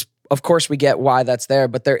which is, of course, we get why that's there.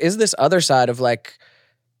 But there is this other side of like,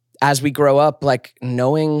 as we grow up, like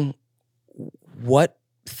knowing what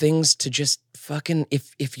things to just fucking,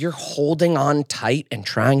 if you're holding on tight and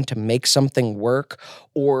trying to make something work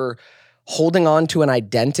or holding on to an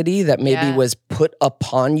identity that maybe was put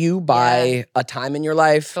upon you by a time in your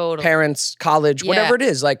life, parents, college, whatever it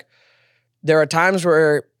is. Like there are times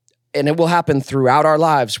where, and it will happen throughout our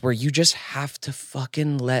lives, where you just have to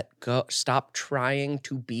fucking let go. Stop trying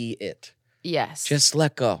to be it. Yes. Just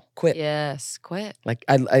let go. Quit. Yes. Quit. Like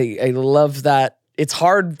I love that. It's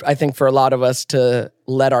hard, I think, for a lot of us to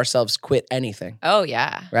let ourselves quit anything. Oh,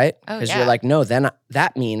 yeah. Right? Because you're like, no, then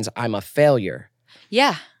that means I'm a failure.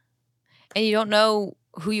 Yeah. And you don't know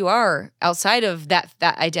who you are outside of that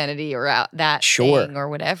identity or that thing or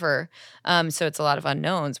whatever. So it's a lot of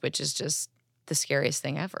unknowns, which is just the scariest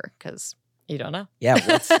thing ever because you don't know.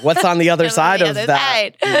 Yeah, what's on the other side of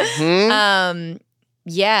that? Mm-hmm.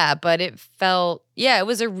 Yeah, but it felt, it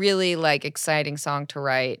was a really like exciting song to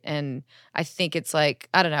write. And I think it's like,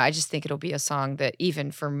 I don't know, I just think it'll be a song that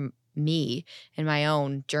even for me in my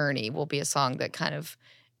own journey will be a song that kind of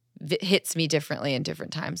hits me differently in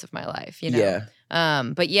different times of my life, Yeah.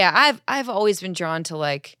 But yeah, I've always been drawn to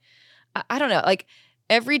like, I don't know, like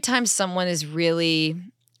every time someone is really,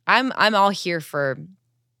 I'm all here for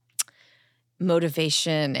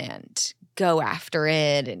motivation and go after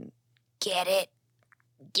it and get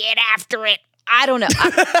after it. I don't know.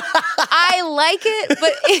 I like it,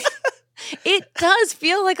 but it does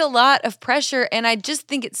feel like a lot of pressure. And I just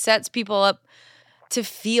think it sets people up to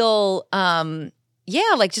feel,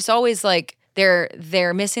 like just always like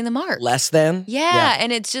they're missing the mark. Less than? Yeah.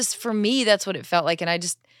 And it's just, for me, that's what it felt like. And I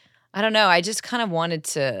don't know. I just kind of wanted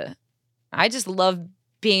to, I just love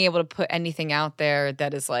being able to put anything out there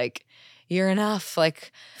that is like, you're enough,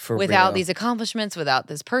 like For without real. these accomplishments, without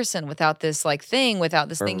this person, without this like thing, without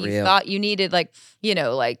this For thing you real. thought you needed, like, you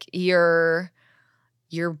know, like you're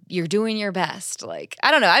doing your best. Like,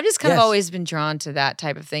 I don't know. I've just kind of always been drawn to that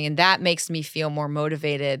type of thing. And that makes me feel more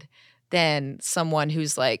motivated than someone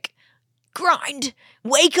who's like, grind,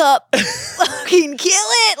 wake up, fucking kill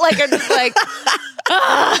it. Like, I'm just like,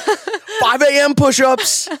 5 a.m.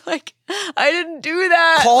 push-ups. like, I didn't do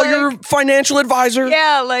that. Call like, your financial advisor.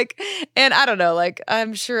 Yeah, like, and I don't know, like,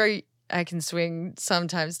 I'm sure I can swing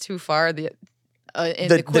sometimes too far in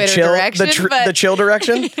the quitter chill, direction. the chill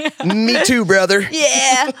direction. Me too, brother.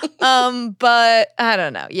 Yeah. But I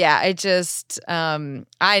don't know. Yeah, I just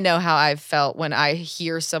I know how I felt when I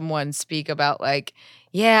hear someone speak about like,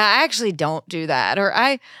 yeah, I actually don't do that, or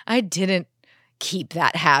I didn't keep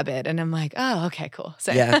that habit, and I'm like, oh, okay, cool.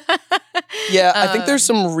 So, Yeah. Yeah, I think there's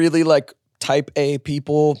some really like type A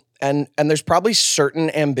people, and there's probably certain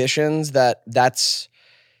ambitions that's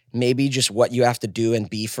maybe just what you have to do and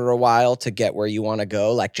be for a while to get where you want to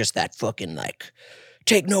go. Like just that fucking like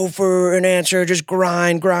take no for an answer, just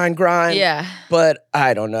grind. Yeah. But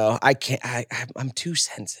I don't know. I can't. I'm too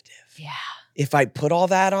sensitive. Yeah. If I put all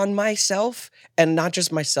that on myself, and not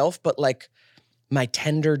just myself, but like my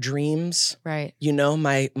tender dreams, Right. you know,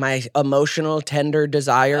 my emotional tender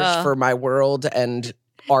desires for my world and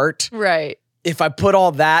art. Right. If I put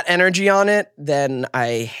all that energy on it, then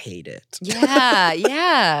I hate it. Yeah.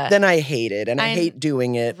 Yeah. Then I hate it, and I hate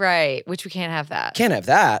doing it. Right. Which we can't have that. Can't have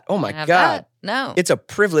that. Oh my Can't have God. that. No. It's a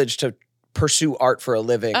privilege to pursue art for a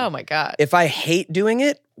living. Oh my God. If I hate doing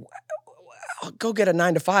it, I'll go get a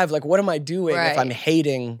 9 to 5. Like, what am I doing if I'm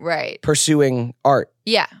hating pursuing art?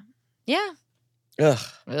 Yeah. Yeah. Ugh.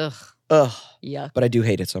 Ugh. Yuck. But I do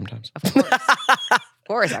hate it sometimes. Of course. Of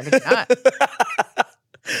course. How could you not?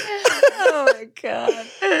 Oh my God.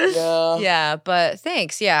 Yeah. Yeah, but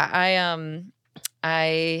thanks. Yeah, I'm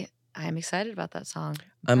excited about that song.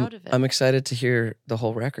 I'm proud of it. I'm excited to hear the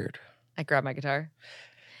whole record. I grabbed my guitar.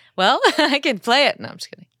 Well, I can play it. No, I'm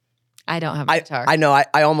just kidding. I don't have a guitar. I know.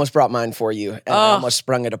 I almost brought mine for you, and I almost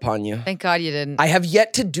sprung it upon you. Thank God you didn't. I have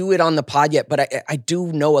yet to do it on the pod yet, but I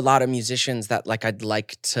do know a lot of musicians that like I'd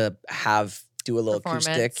like to have do a little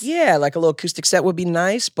acoustic. Yeah, like a little acoustic set would be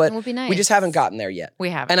nice, but it would be nice. We just haven't gotten there yet. We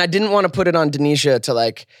haven't. And I didn't want to put it on Denisha to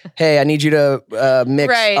like, hey, I need you to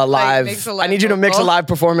mix a live. I need you to mix a live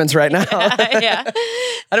performance right now. Yeah.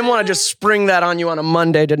 I didn't want to just spring that on you on a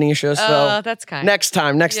Monday, Denisha. So that's kind. Next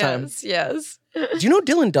time. Yes. Do you know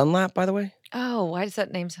Dylan Dunlap, by the way? Oh, why does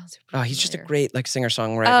that name sound super familiar? He's just a great like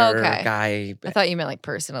singer-songwriter guy. I thought you meant like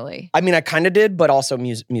personally. I mean, I kind of did, but also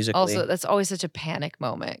musically. Also, that's always such a panic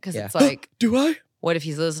moment because it's like, do I? What if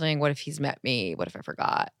he's listening? What if he's met me? What if I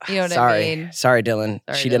forgot? You know what I mean? Sorry, Dylan.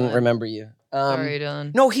 She didn't remember you. Sorry,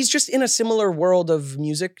 Dylan. No, he's just in a similar world of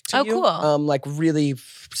music to you. Oh, cool. Like really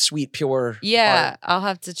sweet, pure Yeah, art. I'll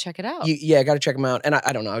have to check it out. I got to check him out. And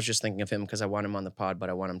I don't know. I was just thinking of him because I want him on the pod, but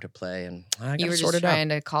I want him to play. And I you were sort just it trying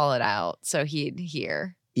to call it out so he'd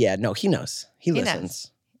hear. Yeah, no, he knows. He listens.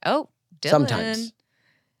 Knows. Oh, Dylan. Sometimes.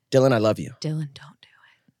 Dylan, I love you. Dylan, don't do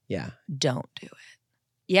it. Yeah. Don't do it.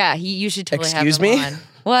 Yeah, you should totally Excuse have him me? on.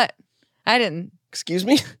 What? I didn't. Excuse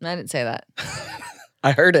me? I didn't say that.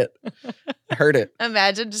 I heard it. I heard it.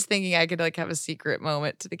 Imagine just thinking I could like have a secret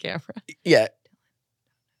moment to the camera. Yeah.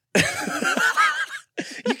 You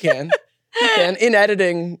can. You can. In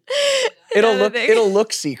editing, it'll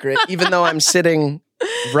look secret, even though I'm sitting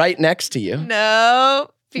right next to you. No,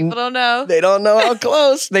 people don't know. They don't know how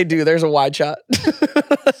close. They do. There's a wide shot.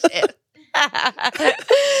 Shit.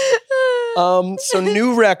 So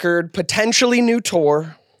new record, potentially new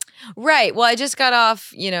tour. Right. Well, I just got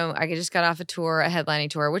off, a tour, a headlining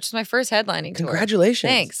tour, which is my first headlining tour. Congratulations.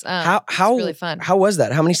 Thanks. How it's really fun. How was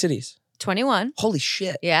that? How many cities? 21. Holy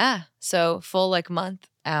shit. Yeah. So full like month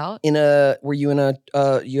out. Were you in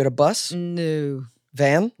you had a bus? No.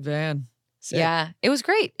 Van? Sick. Yeah. It was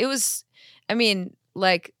great. It was,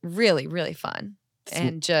 like really, really fun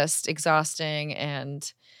and just exhausting.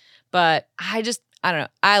 But I don't know.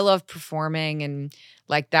 I love performing and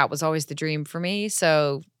like that was always the dream for me.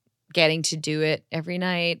 So getting to do it every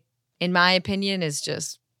night, in my opinion, is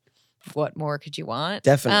just what more could you want?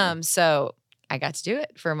 Definitely. So I got to do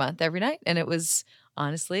it for a month every night. And it was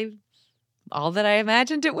honestly all that I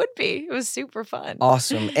imagined it would be. It was super fun.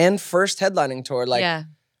 Awesome. And first headlining tour. Like, yeah.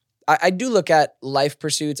 I do look at life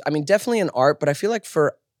pursuits. I mean, definitely in art, but I feel like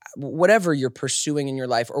for whatever you're pursuing in your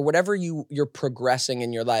life or whatever you're progressing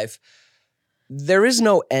in your life, there is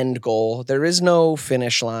no end goal. There is no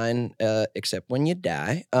finish line, except when you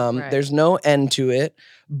die. There's no end to it.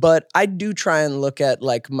 But I do try and look at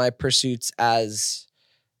like my pursuits as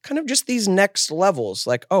kind of just these next levels.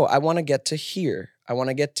 Like, oh, I want to get to here. I want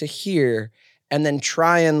to get to here. And then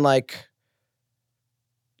try and like,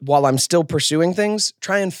 while I'm still pursuing things,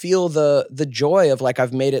 try and feel the joy of like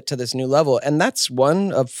I've made it to this new level. And that's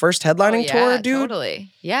one of first headlining tour, dude. Totally.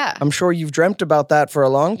 Yeah. I'm sure you've dreamt about that for a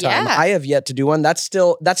long time. Yeah. I have yet to do one. That's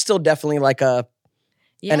still definitely like an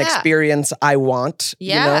experience I want.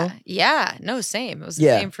 Yeah. You know? Yeah. No, same. It was the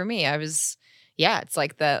same for me. I was it's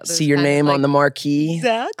like see your name on the marquee.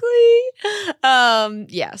 Exactly.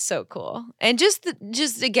 Yeah, so cool. And just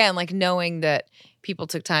again, like knowing that people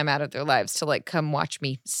took time out of their lives to like come watch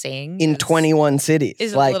me sing in 21 cities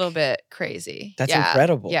is like, a little bit crazy. That's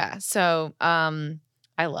incredible. Yeah. So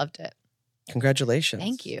I loved it. Congratulations.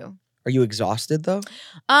 Thank you. Are you exhausted though?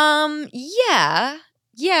 Yeah.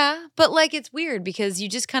 Yeah. But like it's weird because you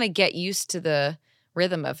just kind of get used to the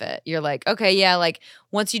rhythm of it. You're like, okay, yeah, like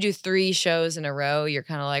once you do 3 shows in a row, you're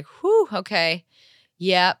kind of like, whew, okay.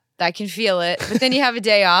 Yep, I can feel it. But then you have a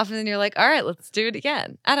day off and then you're like, all right, let's do it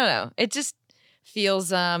again. I don't know. It just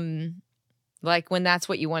feels like when that's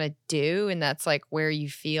what you want to do and that's like where you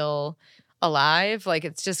feel alive, like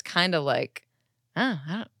it's just kind of like, oh,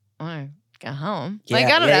 I don't want to go home. Yeah, like,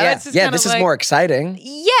 I don't know. Yeah. It's just this is more exciting.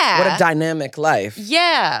 Yeah. What a dynamic life.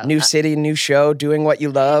 Yeah. New city, new show, doing what you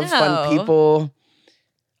love, fun people.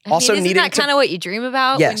 Also, isn't that kind of what you dream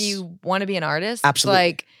about Yes. when you want to be an artist? Absolutely.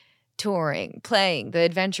 Like touring, playing, the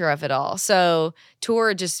adventure of it all. So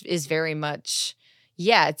tour just is very much,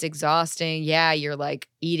 it's exhausting. Yeah, you're like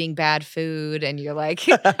eating bad food and you're like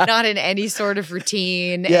not in any sort of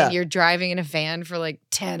routine and you're driving in a van for like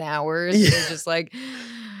 10 hours. And you're just like,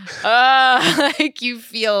 like you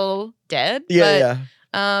feel dead.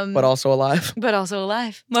 But also alive.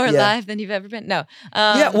 More alive than you've ever been. No.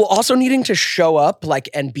 Well, also needing to show up like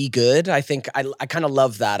and be good. I think I kind of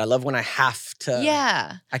love that. I love when I have to.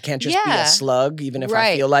 Yeah. I can't just be a slug even if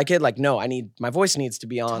I feel like it. Like, no, my voice needs to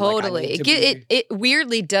be on. Totally. Like, it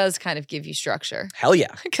weirdly does kind of give you structure. Hell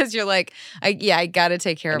yeah. Because you're like, I got to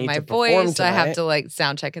take care of my voice. I have to like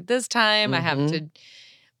sound check at this time. I have to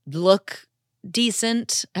look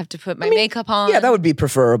decent. I have to put my makeup on. Yeah, that would be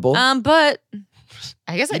preferable. But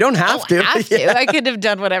I guess you don't have to. I could have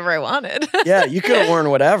done whatever I wanted. Yeah, you could have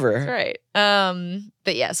worn whatever. That's right.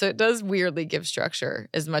 But yeah, so it does weirdly give structure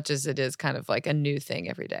as much as it is kind of like a new thing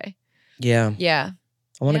every day. Yeah. Yeah.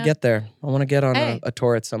 I want to get there. I want to get on a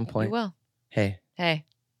tour at some point. You will. Hey.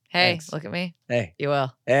 Thanks. Look at me. Hey. You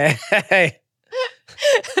will. Hey.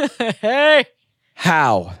 Hey.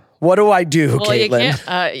 How? What do I do,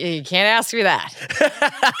 Katelyn? You can't ask me that.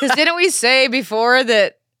 Because didn't we say before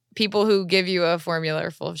that people who give you a formula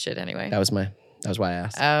are full of shit anyway? That was why I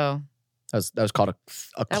asked. Oh. That was called a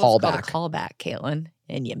callback. That was called a callback, Katelyn,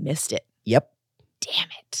 and you missed it. Yep. Damn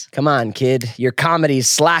it. Come on, kid. Your comedy's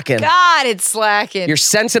slacking. God, it's slacking. Your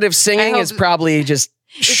sensitive singing is probably just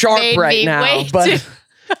sharp right now, but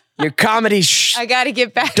your comedy's I got to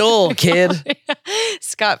get back. Dull, kid.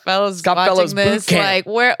 Scott Fellows watching this. Like,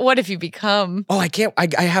 what have you become? Oh, I can't.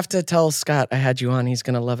 I have to tell Scott I had you on. He's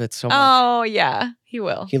going to love it so much. Oh, yeah. He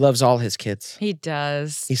will. He loves all his kids. He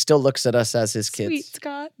does. He still looks at us as his kids. Sweet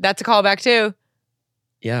Scott. That's a callback too.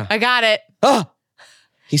 Yeah. I got it. Oh.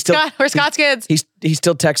 We're Scott's kids. He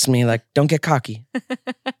still texts me like, don't get cocky.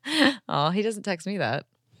 Oh, he doesn't text me that.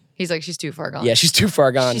 He's like, she's too far gone. Yeah, she's too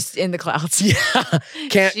far gone. She's in the clouds. Yeah.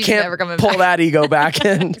 Can't never coming pull back. that ego back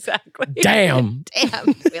in. Exactly. Damn.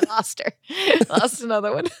 We lost her. Lost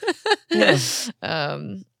another one. Yeah.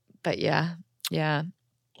 But yeah.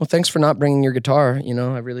 Well, thanks for not bringing your guitar. You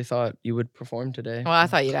know, I really thought you would perform today. Well, I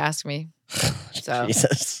thought you'd ask me. So,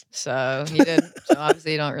 Jesus. So you didn't. So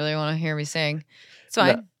obviously you don't really want to hear me sing. It's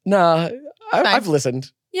fine. No, I've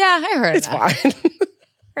listened. Yeah, I heard it's enough. Fine.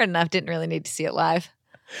 Heard enough. Didn't really need to see it live.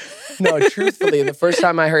 No, truthfully, the first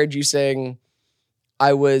time I heard you sing,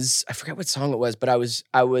 I forget what song it was, but I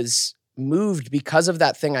was moved because of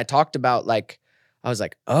that thing I talked about. Like, I was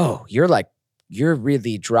like, oh, you're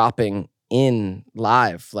really dropping in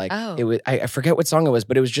live. Like it was, I forget what song it was,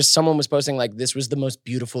 but it was just someone was posting like, this was the most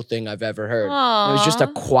beautiful thing I've ever heard. It was just a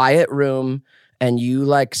quiet room and you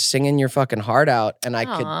like singing your fucking heart out. And I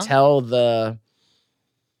could tell the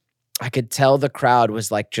crowd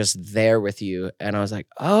was like just there with you. And I was like,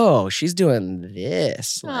 oh, she's doing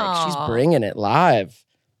this. Like she's bringing it live.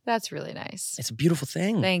 That's really nice. It's a beautiful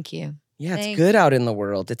thing. Thank you. Yeah, it's good out in the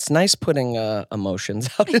world. It's nice putting emotions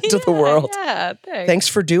out into the world. Yeah, thanks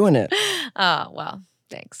for doing it. Oh, well,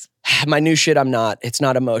 thanks. My new shit, it's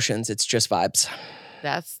not emotions. It's just vibes.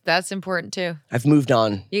 That's important too. I've moved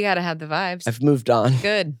on. You got to have the vibes. I've moved on.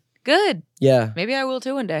 Good. Yeah. Maybe I will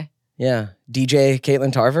too one day. Yeah. DJ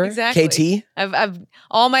Katelyn Tarver. Exactly. KT. I've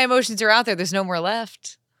all my emotions are out there. There's no more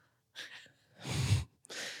left.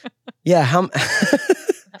 Yeah.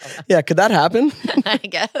 Yeah. Could that happen? I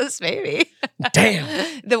guess maybe.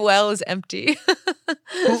 Damn. The well is empty.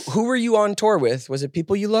 Who were you on tour with? Was it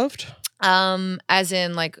people you loved? As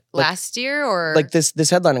in like last year or like this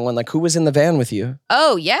headlining one? Like who was in the van with you?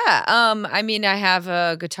 Oh yeah. I mean, I have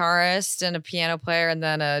a guitarist and a piano player and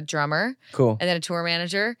then a drummer. Cool. And then a tour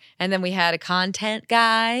manager. And then we had a content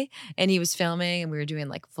guy and he was filming and we were doing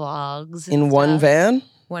like vlogs. And in stuff. one van?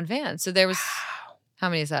 One van. So there was, how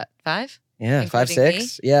many is that? 5? Yeah, Including 5,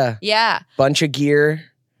 6. Me? Yeah. Yeah. Bunch of gear.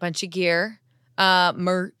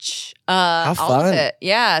 Merch. How all fun. of it.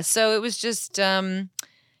 Yeah. So it was just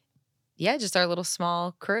just our little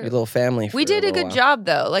small crew. Your little family. We did a good job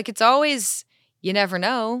though. Like it's always, you never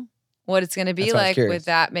know what it's going to be like with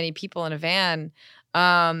that many people in a van.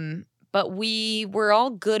 But we were all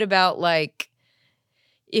good about like,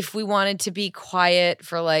 if we wanted to be quiet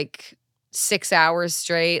for like 6 hours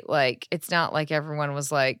straight, like it's not like everyone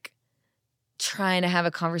was like trying to have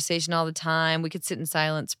a conversation all the time. We could sit in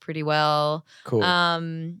silence pretty well. Cool.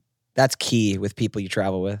 That's key with people you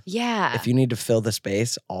travel with. Yeah. If you need to fill the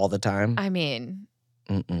space all the time. I mean,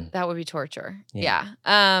 that would be torture. Yeah.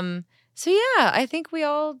 So yeah, I think we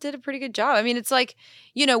all did a pretty good job. I mean, it's like,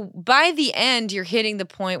 by the end, you're hitting the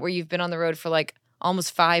point where you've been on the road for like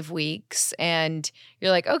almost 5 weeks and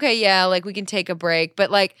you're like, okay, yeah, like we can take a break. But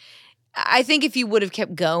like, I think if you would have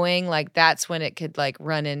kept going, like that's when it could like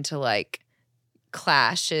run into like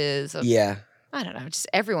clashes of, I don't know, just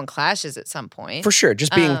everyone clashes at some point. For sure.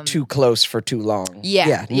 Just being too close for too long.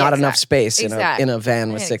 Yeah. Not enough space in a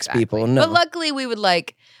van with 6 people. No. But luckily we would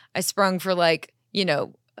like, I sprung for like,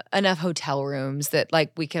 enough hotel rooms that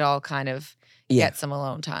like we could all kind of get some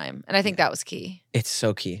alone time. And I think that was key. It's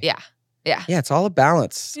so key. Yeah. Yeah. Yeah, it's all a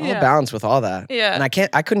balance. It's all a balance with all that. Yeah. And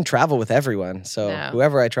I couldn't travel with everyone. So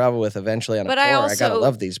whoever I travel with eventually on a tour, I gotta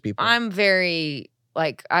love these people.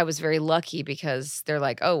 I was very lucky because they're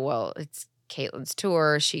like, oh, well, it's Katelyn's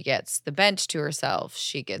tour. She gets the bench to herself.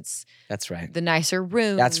 She gets the nicer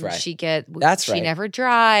room. That's right. She never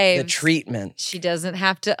drives. The treatment. She doesn't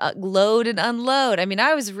have to load and unload. I mean,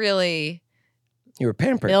 I was really You were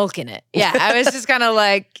pampered. Milking it. Yeah, I was just kind of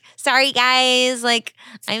like, sorry guys, like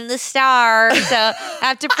I'm the star, so I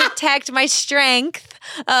have to protect my strength,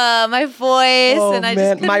 my voice, and I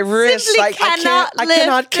just my wrists, I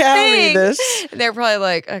cannot carry this. They're probably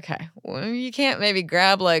like, okay, well, you can't maybe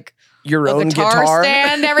grab like your own guitar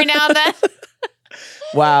stand every now and then.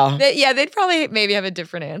 Wow. They'd probably maybe have a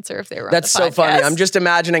different answer if they were That's on the so funny. I'm just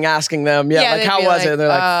imagining asking them, like, how was it? And they're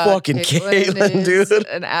like, fucking Katelyn, dude.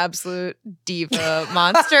 An absolute diva,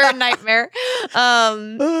 monster, nightmare.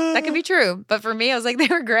 That could be true. But for me, I was like, they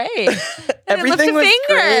were great. Everything was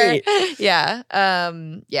great. Yeah.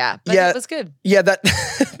 But it was good. Yeah,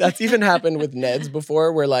 that's even happened with Ned's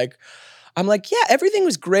before where like, I'm like, yeah, everything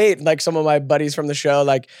was great. Like some of my buddies from the show,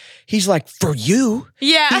 like, he's like, for you?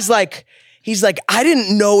 Yeah. He's like, I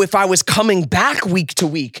didn't know if I was coming back week to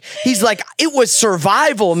week. He's like, it was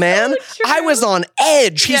survival, man. So I was on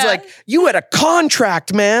edge. He's like, you had a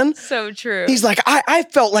contract, man. So true. He's like, I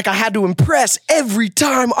felt like I had to impress every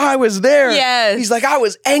time I was there. Yes. He's like, I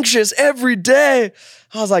was anxious every day.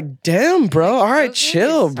 I was like, damn, bro. All right,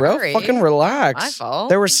 chill, bro. Fucking relax. My fault.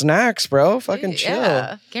 There were snacks, bro. Fucking chill.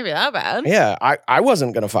 Yeah. Can't be that bad. Yeah, I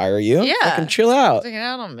wasn't going to fire you. Yeah. Fucking chill out. Taking it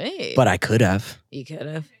out on me. But I could have. You could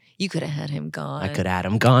have. You could have had him gone. I could have had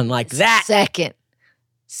him gone like that. Second.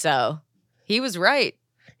 So he was right.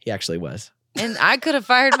 He actually was. And I could have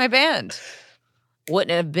fired my band.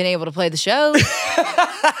 Wouldn't have been able to play the show.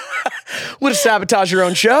 Would have sabotaged your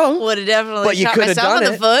own show. Would have definitely shot myself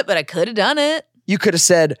in the foot, but I could have done it. You could have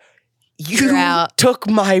said, you took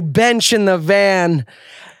my bench in the van.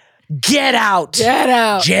 Get out. Get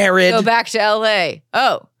out. Jared. Go back to L.A.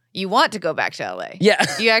 Oh. You want to go back to LA. Yeah.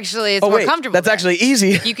 You actually, it's more comfortable. That's actually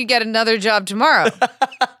easy. You could get another job tomorrow.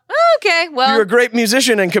 Okay, well. You're a great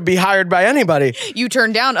musician and could be hired by anybody. You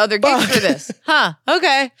turned down other gigs for this. Huh,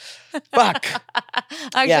 okay. Fuck. I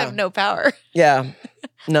actually have no power. Yeah.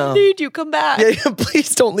 No. I need you, come back. Yeah,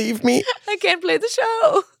 please don't leave me. I can't play the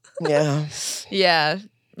show. Yeah.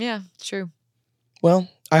 Yeah, true. Well,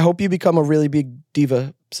 I hope you become a really big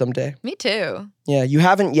diva someday. Me too. Yeah, you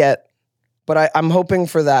haven't yet. But I'm hoping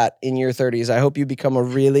for that in your 30s. I hope you become a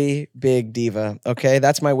really big diva. Okay,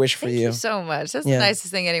 that's my wish for Thank you so much. That's the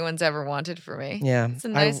nicest thing anyone's ever wanted for me. Yeah, it's the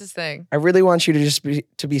nicest thing. I really want you to just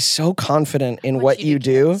be so confident in what you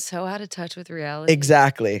do. So out of touch with reality.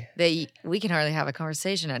 Exactly. That we can hardly have a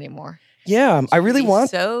conversation anymore. Yeah, I really want.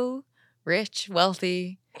 So rich,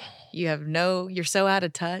 wealthy. You're so out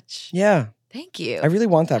of touch. Yeah. Thank you. I really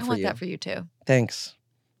want that for you. I want that for you too. Thanks.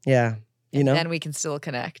 Yeah. And then we can still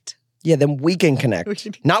connect. Yeah, then we can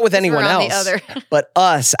connect. Not with anyone else, but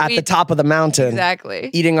us at the top of the mountain. Exactly.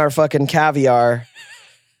 Eating our fucking caviar.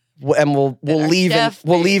 And we'll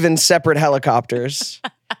leave in separate helicopters.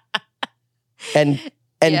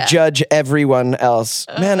 and judge everyone else.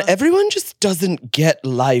 Man, everyone just doesn't get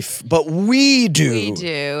life, but we do. We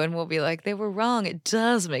do, and we'll be like, they were wrong. It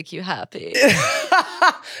does make you happy.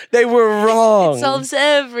 They were wrong. It solves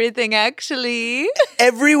everything, actually.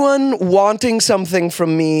 Everyone wanting something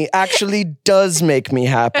from me actually does make me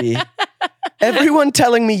happy. Everyone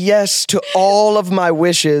telling me yes to all of my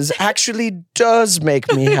wishes actually does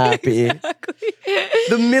make me happy. Exactly.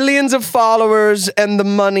 The millions of followers and the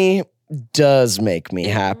money does make me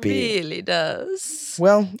happy. It really does.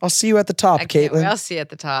 Well, I'll see you at the top, Katelyn. I'll see you at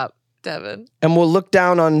the top, Devin. And we'll look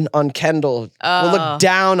down on Kendall. We'll look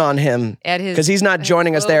down on him because he's not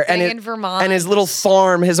joining us there. And his little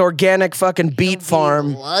farm, his organic fucking beet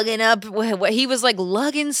farm. Lugging up. He was like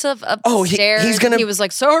lugging stuff upstairs. He was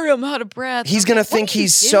like, sorry, I'm out of breath. He's going to think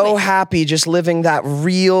he's so happy just living that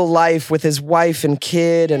real life with his wife and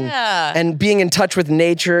kid and being in touch with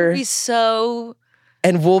nature. He's so...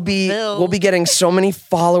 And we'll be getting so many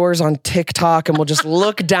followers on TikTok, and we'll just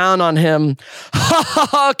look down on him. Ha ha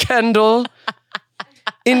ha, Kendall.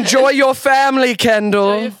 Enjoy your family,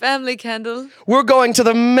 Kendall. Enjoy your family, Kendall. We're going to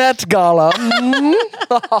the Met Gala.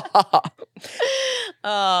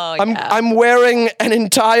 I'm wearing an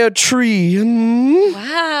entire tree.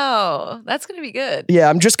 Wow, that's gonna be good. Yeah,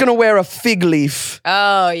 I'm just gonna wear a fig leaf.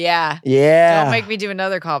 Oh yeah. Yeah. Don't make me do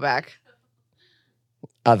another callback.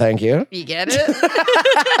 Thank you. You get it?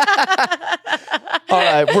 All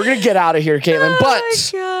right, we're going to get out of here, Katelyn. But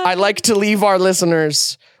I like to leave our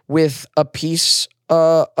listeners with a piece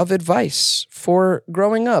of advice for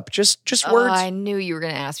growing up. Just words. I knew you were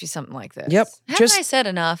going to ask me something like this. Yep. Haven't I said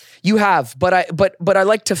enough? You have, but I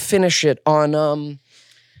like to finish it on,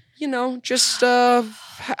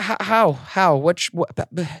 what,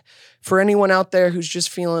 for anyone out there who's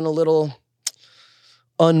just feeling a little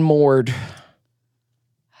unmoored.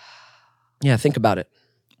 Yeah, think about it.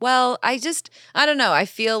 Well, I don't know. I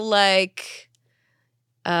feel like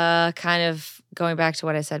kind of going back to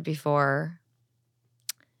what I said before,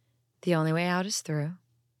 the only way out is through.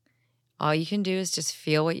 All you can do is just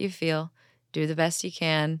feel what you feel, do the best you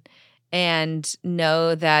can, and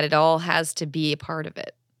know that it all has to be a part of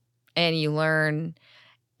it. And you learn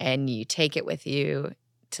and you take it with you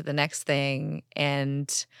to the next thing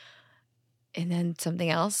and then something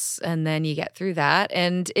else, and then you get through that.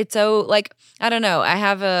 And it's so like, I don't know. I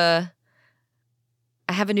have a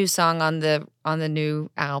new song on the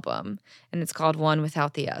new album, and it's called One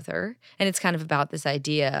Without the Other. And it's kind of about this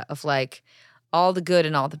idea of like all the good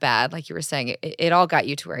and all the bad, like you were saying, it all got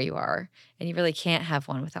you to where you are, and you really can't have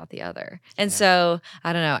one without the other. And so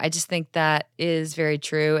I don't know. I just think that is very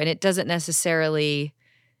true, and it doesn't necessarily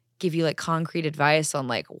give you like concrete advice on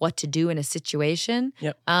like what to do in a situation.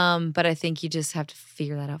 Yep. But I think you just have to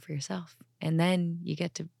figure that out for yourself, and then you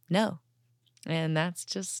get to know. And that's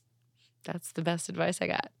the best advice I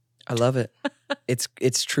got. I love it.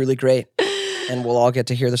 It's truly great. And we'll all get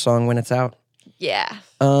to hear the song when it's out. Yeah.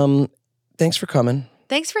 Thanks for coming.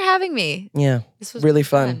 Thanks for having me. Yeah. This was really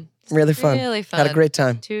fun. Really fun. Really fun. Had a great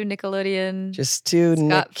time. Two Nickelodeon. Just two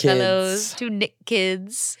Nick kids. Fellows, two Nick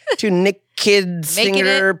kids. Two Nick kids,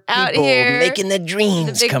 singer people, making the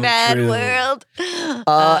dreams come true. The big bad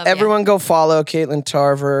world. Everyone go follow Katelyn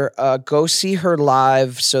Tarver. Go see her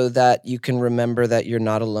live so that you can remember that you're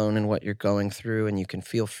not alone in what you're going through and you can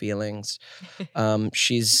feel feelings.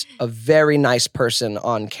 She's a very nice person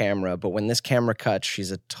on camera, but when this camera cuts,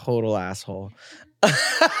 she's a total asshole.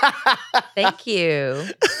 Thank you.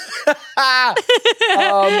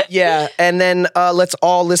 Yeah, and then let's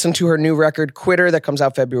all listen to her new record, Quitter, that comes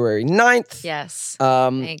out February 9th. Yes.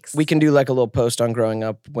 Thanks. We can do like a little post on growing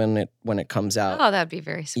up when it comes out. Oh, that'd be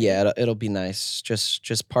very sweet. Yeah, it'll be nice.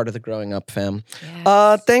 Just part of the growing up fam.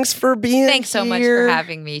 Yes. Thanks for being Thanks so much for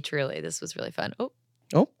having me. Truly, this was really fun.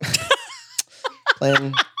 Oh.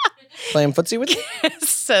 Playing footsie with you?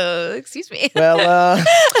 So, excuse me. Well,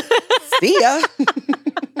 see ya.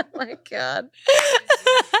 Oh my God.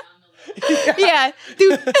 Yeah.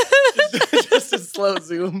 Just a slow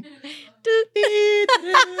zoom.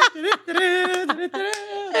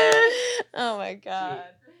 my God.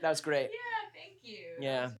 That was great. Yeah, thank you.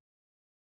 Yeah.